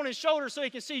 Gets him on his shoulder so he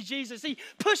can see Jesus. He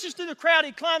pushes through the crowd.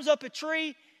 He climbs up a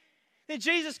tree. Then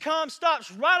Jesus comes,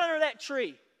 stops right under that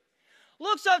tree,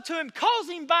 looks up to him, calls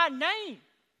him by name.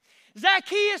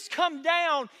 Zacchaeus, come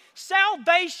down.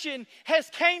 Salvation has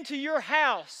came to your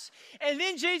house. And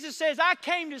then Jesus says, I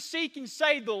came to seek and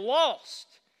save the lost.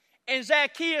 And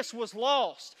Zacchaeus was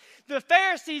lost. The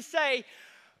Pharisees say,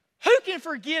 who can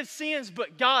forgive sins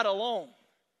but God alone?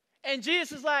 And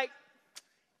Jesus is like,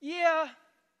 yeah,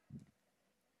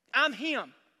 I'm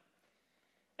Him.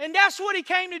 And that's what He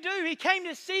came to do. He came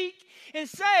to seek and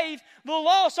save the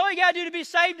lost. All you got to do to be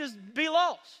saved is be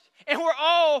lost. And we're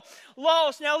all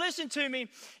lost. Now listen to me.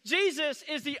 Jesus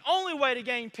is the only way to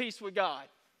gain peace with God.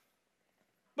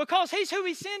 Because He's who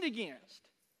He sinned against.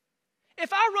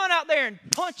 If I run out there and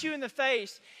punch you in the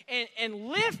face and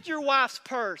lift your wife's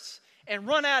purse and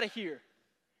run out of here,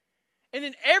 and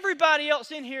then everybody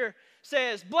else in here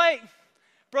says, Blake,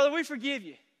 brother, we forgive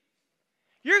you.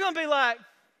 You're going to be like,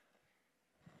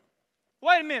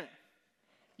 wait a minute.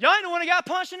 Y'all ain't the one that got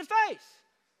punched in the face.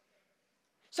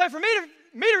 So for me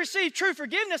to receive true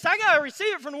forgiveness, I got to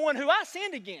receive it from the one who I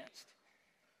sinned against.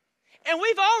 And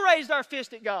we've all raised our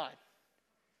fist at God.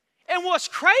 And what's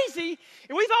crazy,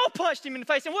 and we've all punched him in the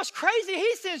face, and what's crazy,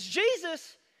 he sends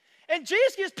Jesus, and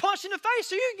Jesus gets punched in the face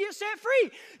so you can get set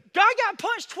free. God got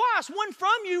punched twice, one from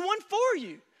you, one for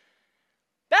you.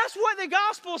 That's what the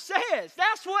gospel says.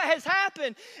 That's what has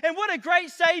happened. And what a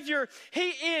great Savior he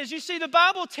is. You see, the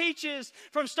Bible teaches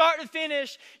from start to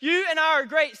finish, you and I are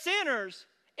great sinners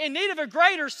in need of a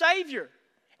greater Savior.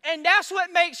 And that's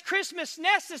what makes Christmas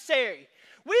necessary.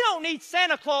 We don't need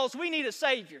Santa Claus, we need a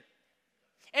Savior.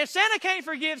 And Santa can't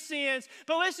forgive sins,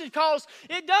 but listen, because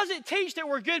it doesn't teach that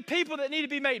we're good people that need to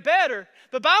be made better.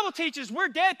 The Bible teaches we're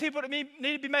dead people that need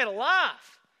to be made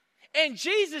alive. And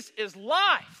Jesus is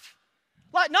life.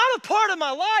 Like, not a part of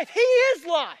my life, he is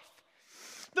life.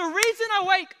 The reason I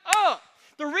wake up,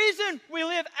 the reason we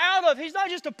live out of, he's not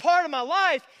just a part of my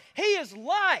life, he is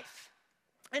life.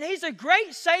 And he's a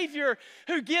great Savior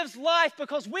who gives life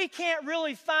because we can't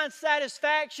really find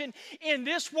satisfaction in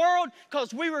this world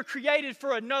because we were created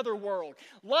for another world.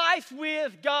 Life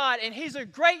with God, and he's a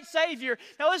great Savior.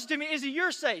 Now listen to me, is he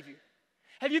your Savior?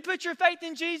 Have you put your faith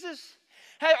in Jesus?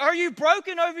 Are you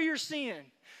broken over your sin?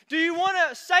 Do you want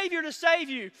a Savior to save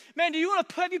you? Man,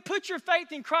 have you put your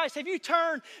faith in Christ? Have you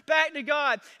turned back to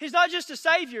God? He's not just a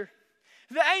Savior.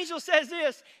 The angel says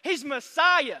this, he's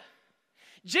Messiah.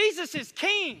 Jesus is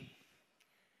King.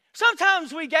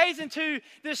 Sometimes we gaze into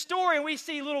this story and we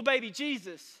see little baby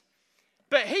Jesus,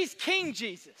 but he's King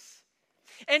Jesus.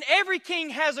 And every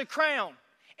king has a crown,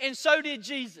 and so did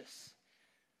Jesus.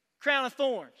 Crown of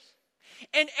thorns.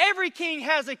 And every king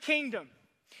has a kingdom,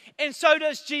 and so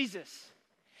does Jesus.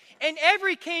 And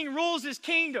every king rules his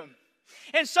kingdom,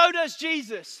 and so does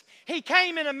Jesus. He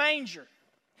came in a manger.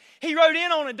 He rode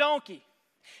in on a donkey.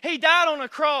 He died on a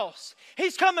cross.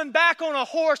 He's coming back on a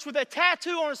horse with a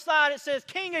tattoo on his side that says,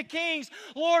 King of Kings,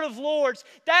 Lord of Lords.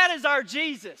 That is our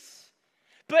Jesus.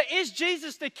 But is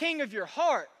Jesus the King of your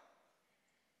heart?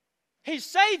 He's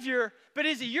Savior, but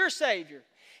is he your Savior?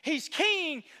 He's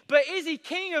King, but is he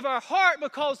King of our heart?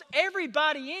 Because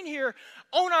everybody in here,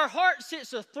 on our heart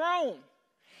sits a throne.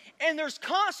 And there's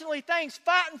constantly things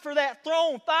fighting for that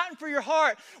throne, fighting for your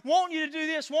heart, wanting you to do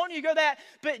this, wanting you to go that.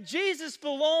 But Jesus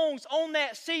belongs on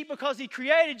that seat because he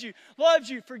created you, loves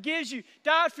you, forgives you,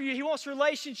 died for you. He wants a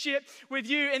relationship with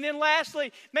you. And then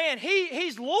lastly, man,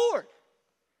 he's Lord.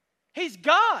 He's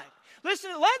God.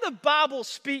 Listen, let the Bible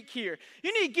speak here.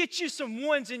 You need to get you some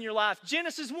ones in your life.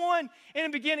 Genesis 1, in the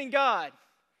beginning, God.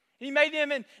 He made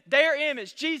them in their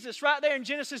image. Jesus right there in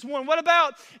Genesis 1. What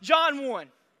about John 1?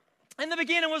 In the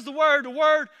beginning was the Word. The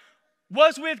Word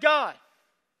was with God.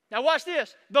 Now watch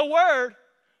this. The Word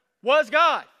was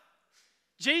God.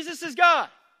 Jesus is God.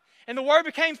 And the Word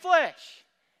became flesh.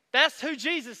 That's who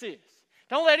Jesus is.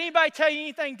 Don't let anybody tell you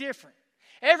anything different.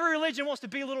 Every religion wants to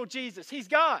be little Jesus. He's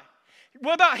God.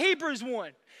 What about Hebrews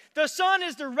 1? The Son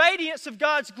is the radiance of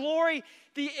God's glory,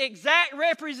 the exact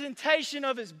representation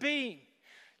of his being.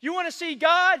 You want to see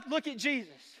God? Look at Jesus.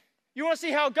 You want to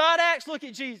see how God acts? Look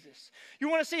at Jesus. You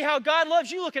want to see how God loves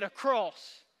you? Look at a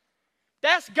cross.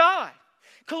 That's God.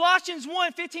 Colossians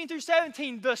 1, 15 through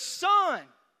 17, the Son,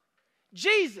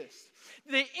 Jesus,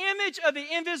 the image of the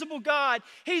invisible God,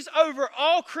 he's over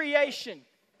all creation.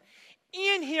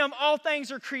 In him all things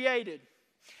are created.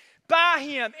 By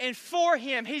him and for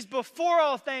him, he's before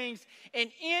all things, and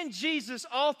in Jesus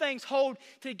all things hold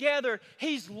together.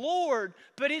 He's Lord,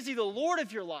 but is he the Lord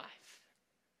of your life?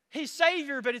 He's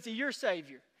Savior, but is he your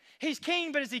Savior? He's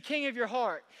King, but is he King of your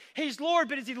heart? He's Lord,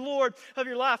 but is he the Lord of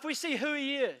your life? We see who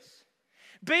he is.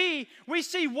 B, we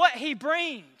see what he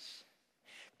brings.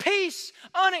 Peace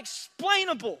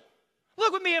unexplainable.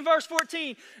 Look with me in verse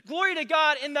 14. Glory to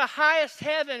God in the highest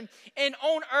heaven, and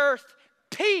on earth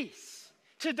peace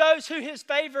to those who his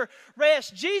favor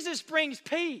rests. Jesus brings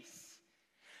peace.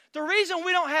 The reason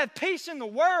we don't have peace in the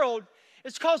world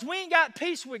is because we ain't got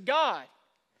peace with God.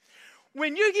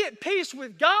 When you get peace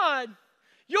with God,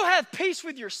 you'll have peace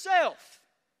with yourself.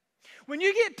 When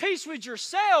you get peace with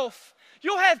yourself,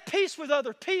 you'll have peace with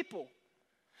other people.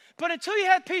 But until you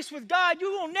have peace with God,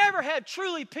 you will never have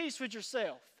truly peace with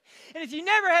yourself. And if you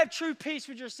never have true peace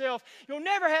with yourself, you'll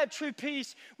never have true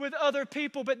peace with other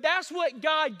people. But that's what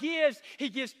God gives. He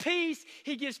gives peace,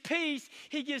 he gives peace,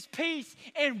 he gives peace.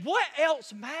 And what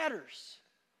else matters?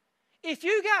 If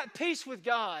you got peace with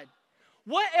God,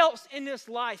 what else in this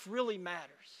life really matters?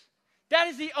 That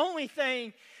is the only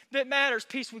thing that matters.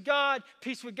 Peace with God,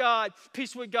 peace with God,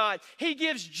 peace with God. He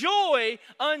gives joy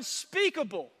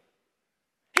unspeakable.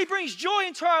 He brings joy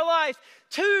into our life.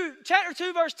 Chapter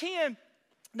 2, verse 10,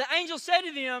 the angel said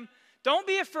to them, don't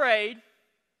be afraid.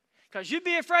 Because you'd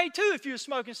be afraid too if you were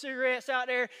smoking cigarettes out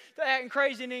there acting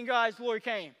crazy and then God's glory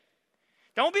came.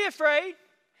 Don't be afraid.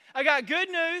 I got good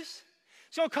news.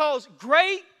 It's going to cause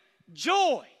great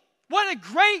joy. What a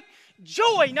great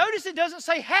joy. Notice it doesn't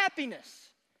say happiness.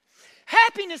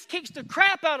 Happiness kicks the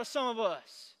crap out of some of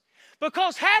us.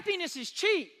 Because happiness is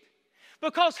cheap.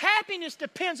 Because happiness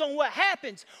depends on what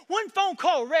happens. One phone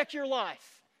call will wreck your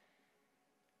life.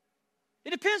 It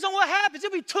depends on what happens.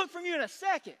 It'll be took from you in a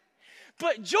second.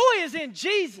 But joy is in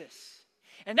Jesus.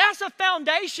 And that's a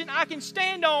foundation I can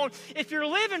stand on. If you're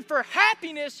living for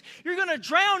happiness, you're going to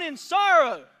drown in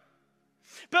sorrow.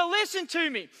 But listen to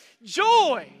me.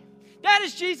 Joy, that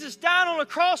is Jesus dying on the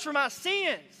cross for my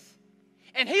sins.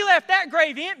 And He left that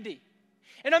grave empty.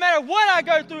 And no matter what I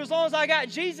go through, as long as I got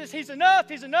Jesus, He's enough,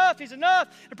 He's enough, He's enough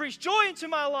to bring joy into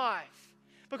my life.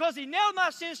 Because He nailed my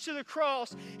sins to the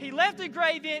cross. He left the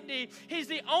grave empty. He's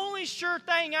the only sure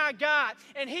thing I got.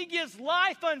 And He gives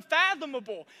life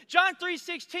unfathomable. John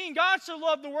 3:16, God so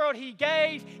loved the world, He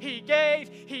gave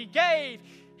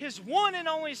His one and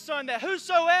only Son, that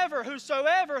whosoever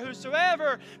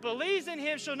believes in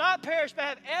Him shall not perish but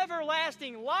have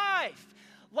everlasting life.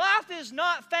 Life is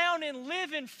not found in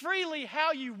living freely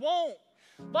how you want.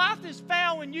 Life is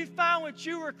found when you find what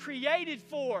you were created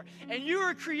for. And you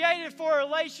were created for a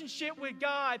relationship with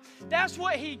God. That's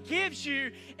what He gives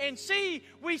you. And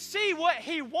we see what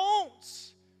He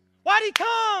wants. Why'd He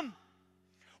come?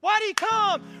 Why'd He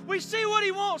come? We see what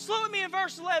He wants. Look with me in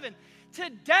verse 11.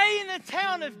 Today in the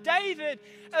town of David,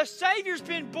 a Savior's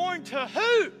been born to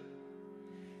who?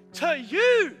 To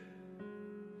you.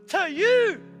 To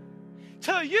you.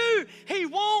 To you. He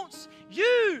wants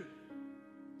you.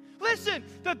 Listen,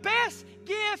 the best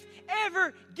gift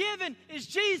ever given is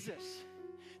Jesus.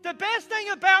 The best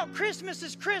thing about Christmas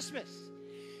is Christmas.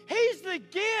 He's the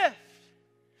gift.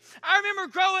 I remember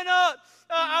growing up,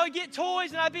 I would get toys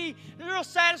and I'd be real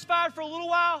satisfied for a little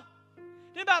while.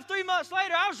 Then about 3 months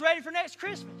later, I was ready for next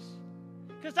Christmas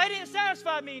because they didn't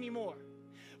satisfy me anymore.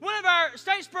 One of our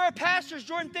Statesboro pastors,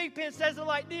 Jordan Thigpen, says it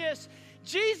like this: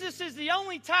 Jesus is the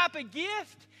only type of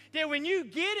gift that when you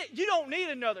get it, you don't need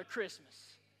another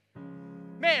Christmas.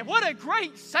 Man, what a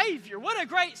great Savior. What a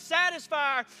great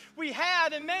satisfier we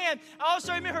have. And man, I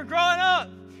also remember growing up.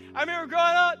 And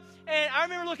I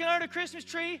remember looking under the Christmas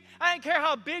tree. I didn't care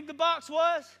how big the box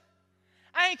was.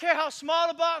 I didn't care how small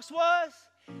the box was.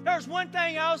 There was one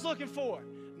thing I was looking for: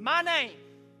 my name.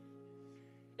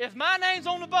 If my name's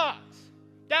on the box,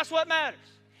 that's what matters.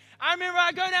 I remember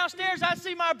I'd go downstairs, I'd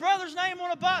see my brother's name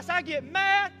on the box, I'd get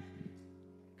mad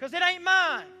because it ain't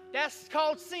mine. That's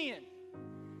called sin.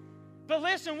 But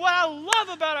listen, what I love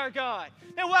about our God,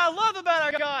 and what I love about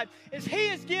our God is He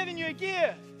has given you a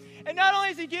gift. And not only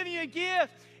is He giving you a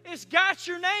gift, it's got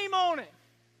your name on it.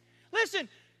 Listen,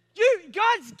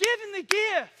 God's given the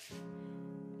gift.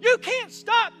 You can't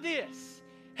stop this.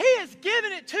 He has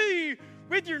given it to you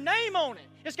with your name on it.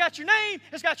 It's got your name,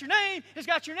 it's got your name, it's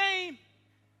got your name.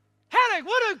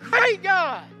 What a great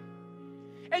God.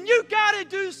 And you got to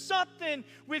do something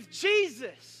with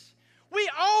Jesus. We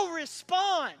all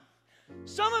respond.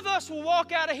 Some of us will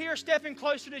walk out of here stepping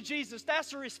closer to Jesus.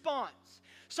 That's a response.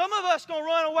 Some of us going to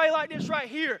run away like this right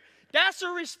here. That's a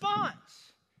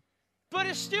response. But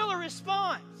it's still a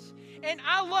response. And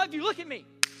I love you. Look at me.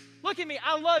 Look at me.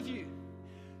 I love you.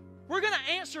 We're going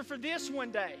to answer for this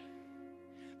one day.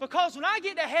 Because when I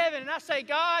get to heaven and I say,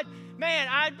 God, man,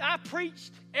 I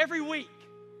preached every week.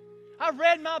 I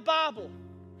read my Bible.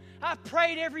 I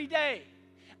prayed every day.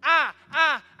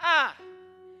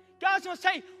 God's going to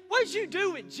say, what did you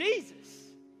do with Jesus?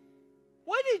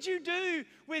 What did you do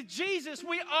with Jesus?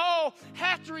 We all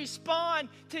have to respond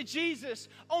to Jesus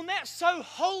on that so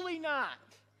holy night.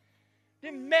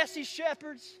 Them messy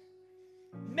shepherds,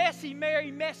 messy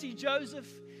Mary, messy Joseph,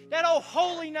 that old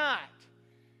holy night,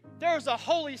 there was a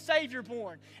holy Savior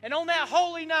born. And on that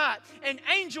holy night, an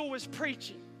angel was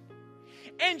preaching.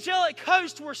 Angelic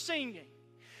hosts were singing.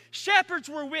 Shepherds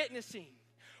were witnessing.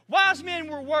 Wise men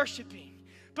were worshiping.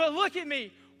 But look at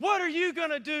me. What are you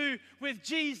going to do with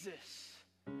Jesus?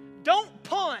 Don't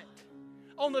punt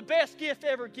on the best gift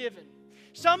ever given.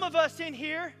 Some of us in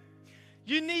here,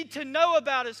 you need to know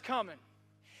about His coming.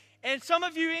 And some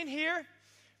of you in here,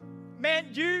 man,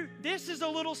 this is a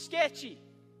little sketchy.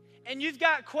 And you've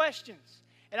got questions.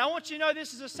 And I want you to know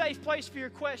this is a safe place for your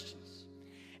questions.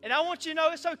 And I want you to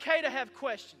know it's okay to have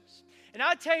questions. And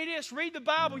I tell you this, read the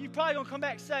Bible, you're probably going to come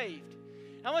back saved.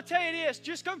 I'm going to tell you this,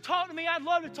 just come talk to me. I'd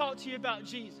love to talk to you about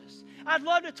Jesus. I'd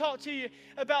love to talk to you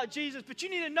about Jesus, but you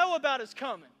need to know about His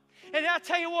coming. And I'll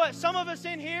tell you what, some of us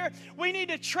in here, we need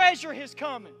to treasure His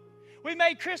coming. We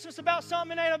made Christmas about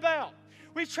something it ain't about.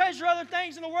 We treasure other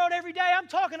things in the world every day. I'm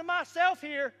talking to myself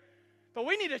here. But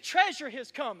we need to treasure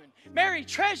His coming. Mary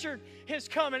treasured His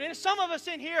coming. And some of us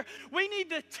in here, we need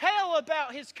to tell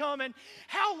about His coming.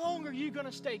 How long are you going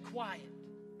to stay quiet?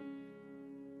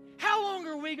 How long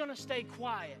are we going to stay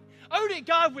quiet? Oh, that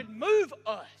God would move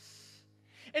us.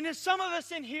 And then some of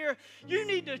us in here, you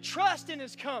need to trust in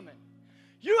His coming.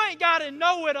 You ain't got to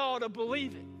know it all to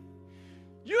believe it.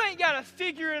 You ain't got to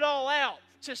figure it all out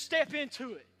to step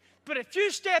into it. But if you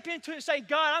step into it and say,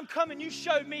 God, I'm coming, you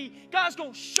show me, God's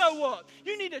going to show up.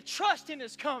 You need to trust in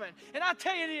His coming. And I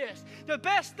tell you this, the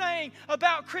best thing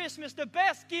about Christmas, the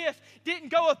best gift didn't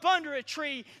go up under a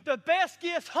tree. The best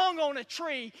gift hung on a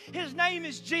tree. His name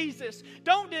is Jesus.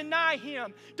 Don't deny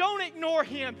Him. Don't ignore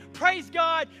Him. Praise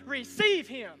God. Receive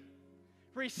Him.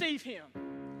 Receive Him.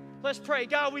 Let's pray.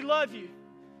 God, we love You.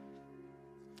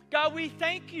 God, we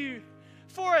thank You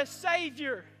for a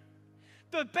Savior.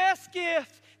 The best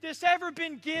gift that's ever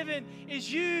been given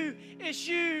is You. It's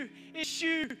You. It's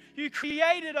You. You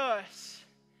created us.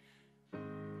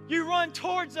 You run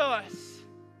towards us.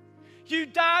 You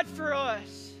died for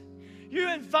us. You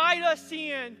invite us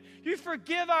in. You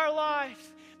forgive our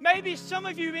life. Maybe some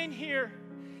of you in here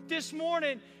this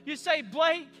morning, you say,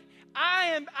 Blake,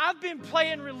 I've been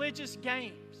playing religious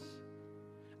games.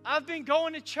 I've been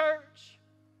going to church.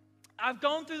 I've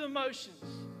gone through the motions.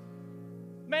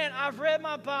 Man, I've read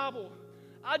my Bible.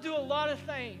 I do a lot of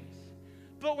things.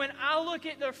 But when I look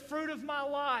at the fruit of my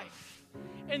life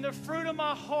and the fruit of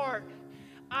my heart,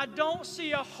 I don't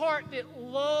see a heart that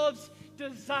loves,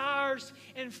 desires,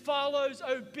 and follows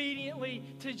obediently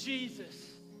to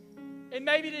Jesus. And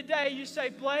maybe today you say,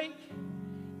 Blake,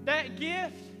 that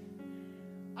gift,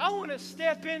 I want to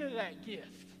step into that gift.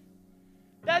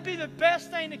 That'd be the best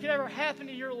thing that could ever happen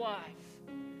to your life.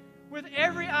 With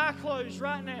every eye closed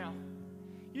right now,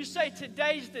 you say,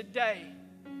 today's the day.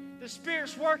 The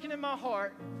Spirit's working in my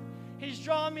heart. He's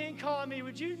drawing me and calling me.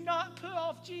 Would you not put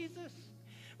off Jesus?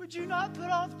 Would you not put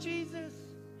off Jesus?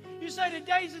 You say,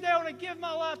 today's the day I want to give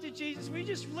my life to Jesus. Will you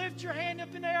just lift your hand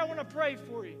up in the air? I want to pray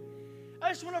for you. I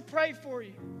just want to pray for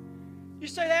you. You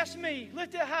say, that's me.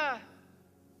 Lift it high.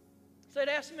 Say,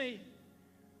 that's me.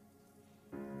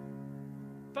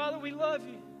 Father, we love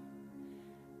You.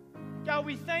 God,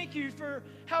 we thank You for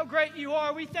how great You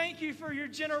are. We thank You for Your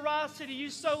generosity.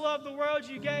 You so loved the world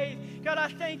You gave. God, I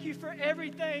thank You for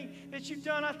everything that You've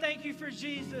done. I thank You for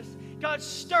Jesus. God,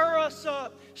 stir us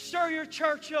up. Stir Your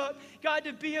church up. God,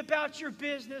 to be about Your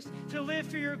business, to live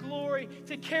for Your glory,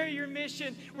 to carry Your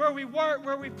mission where we work,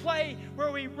 where we play,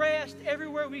 where we rest,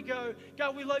 everywhere we go.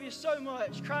 God, we love You so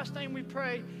much. In Christ's name we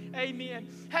pray. Amen.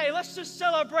 Hey, let's just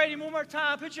celebrate Him one more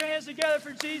time. Put your hands together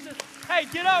for Jesus. Hey,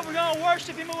 get up. We're going to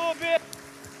worship Him a little bit.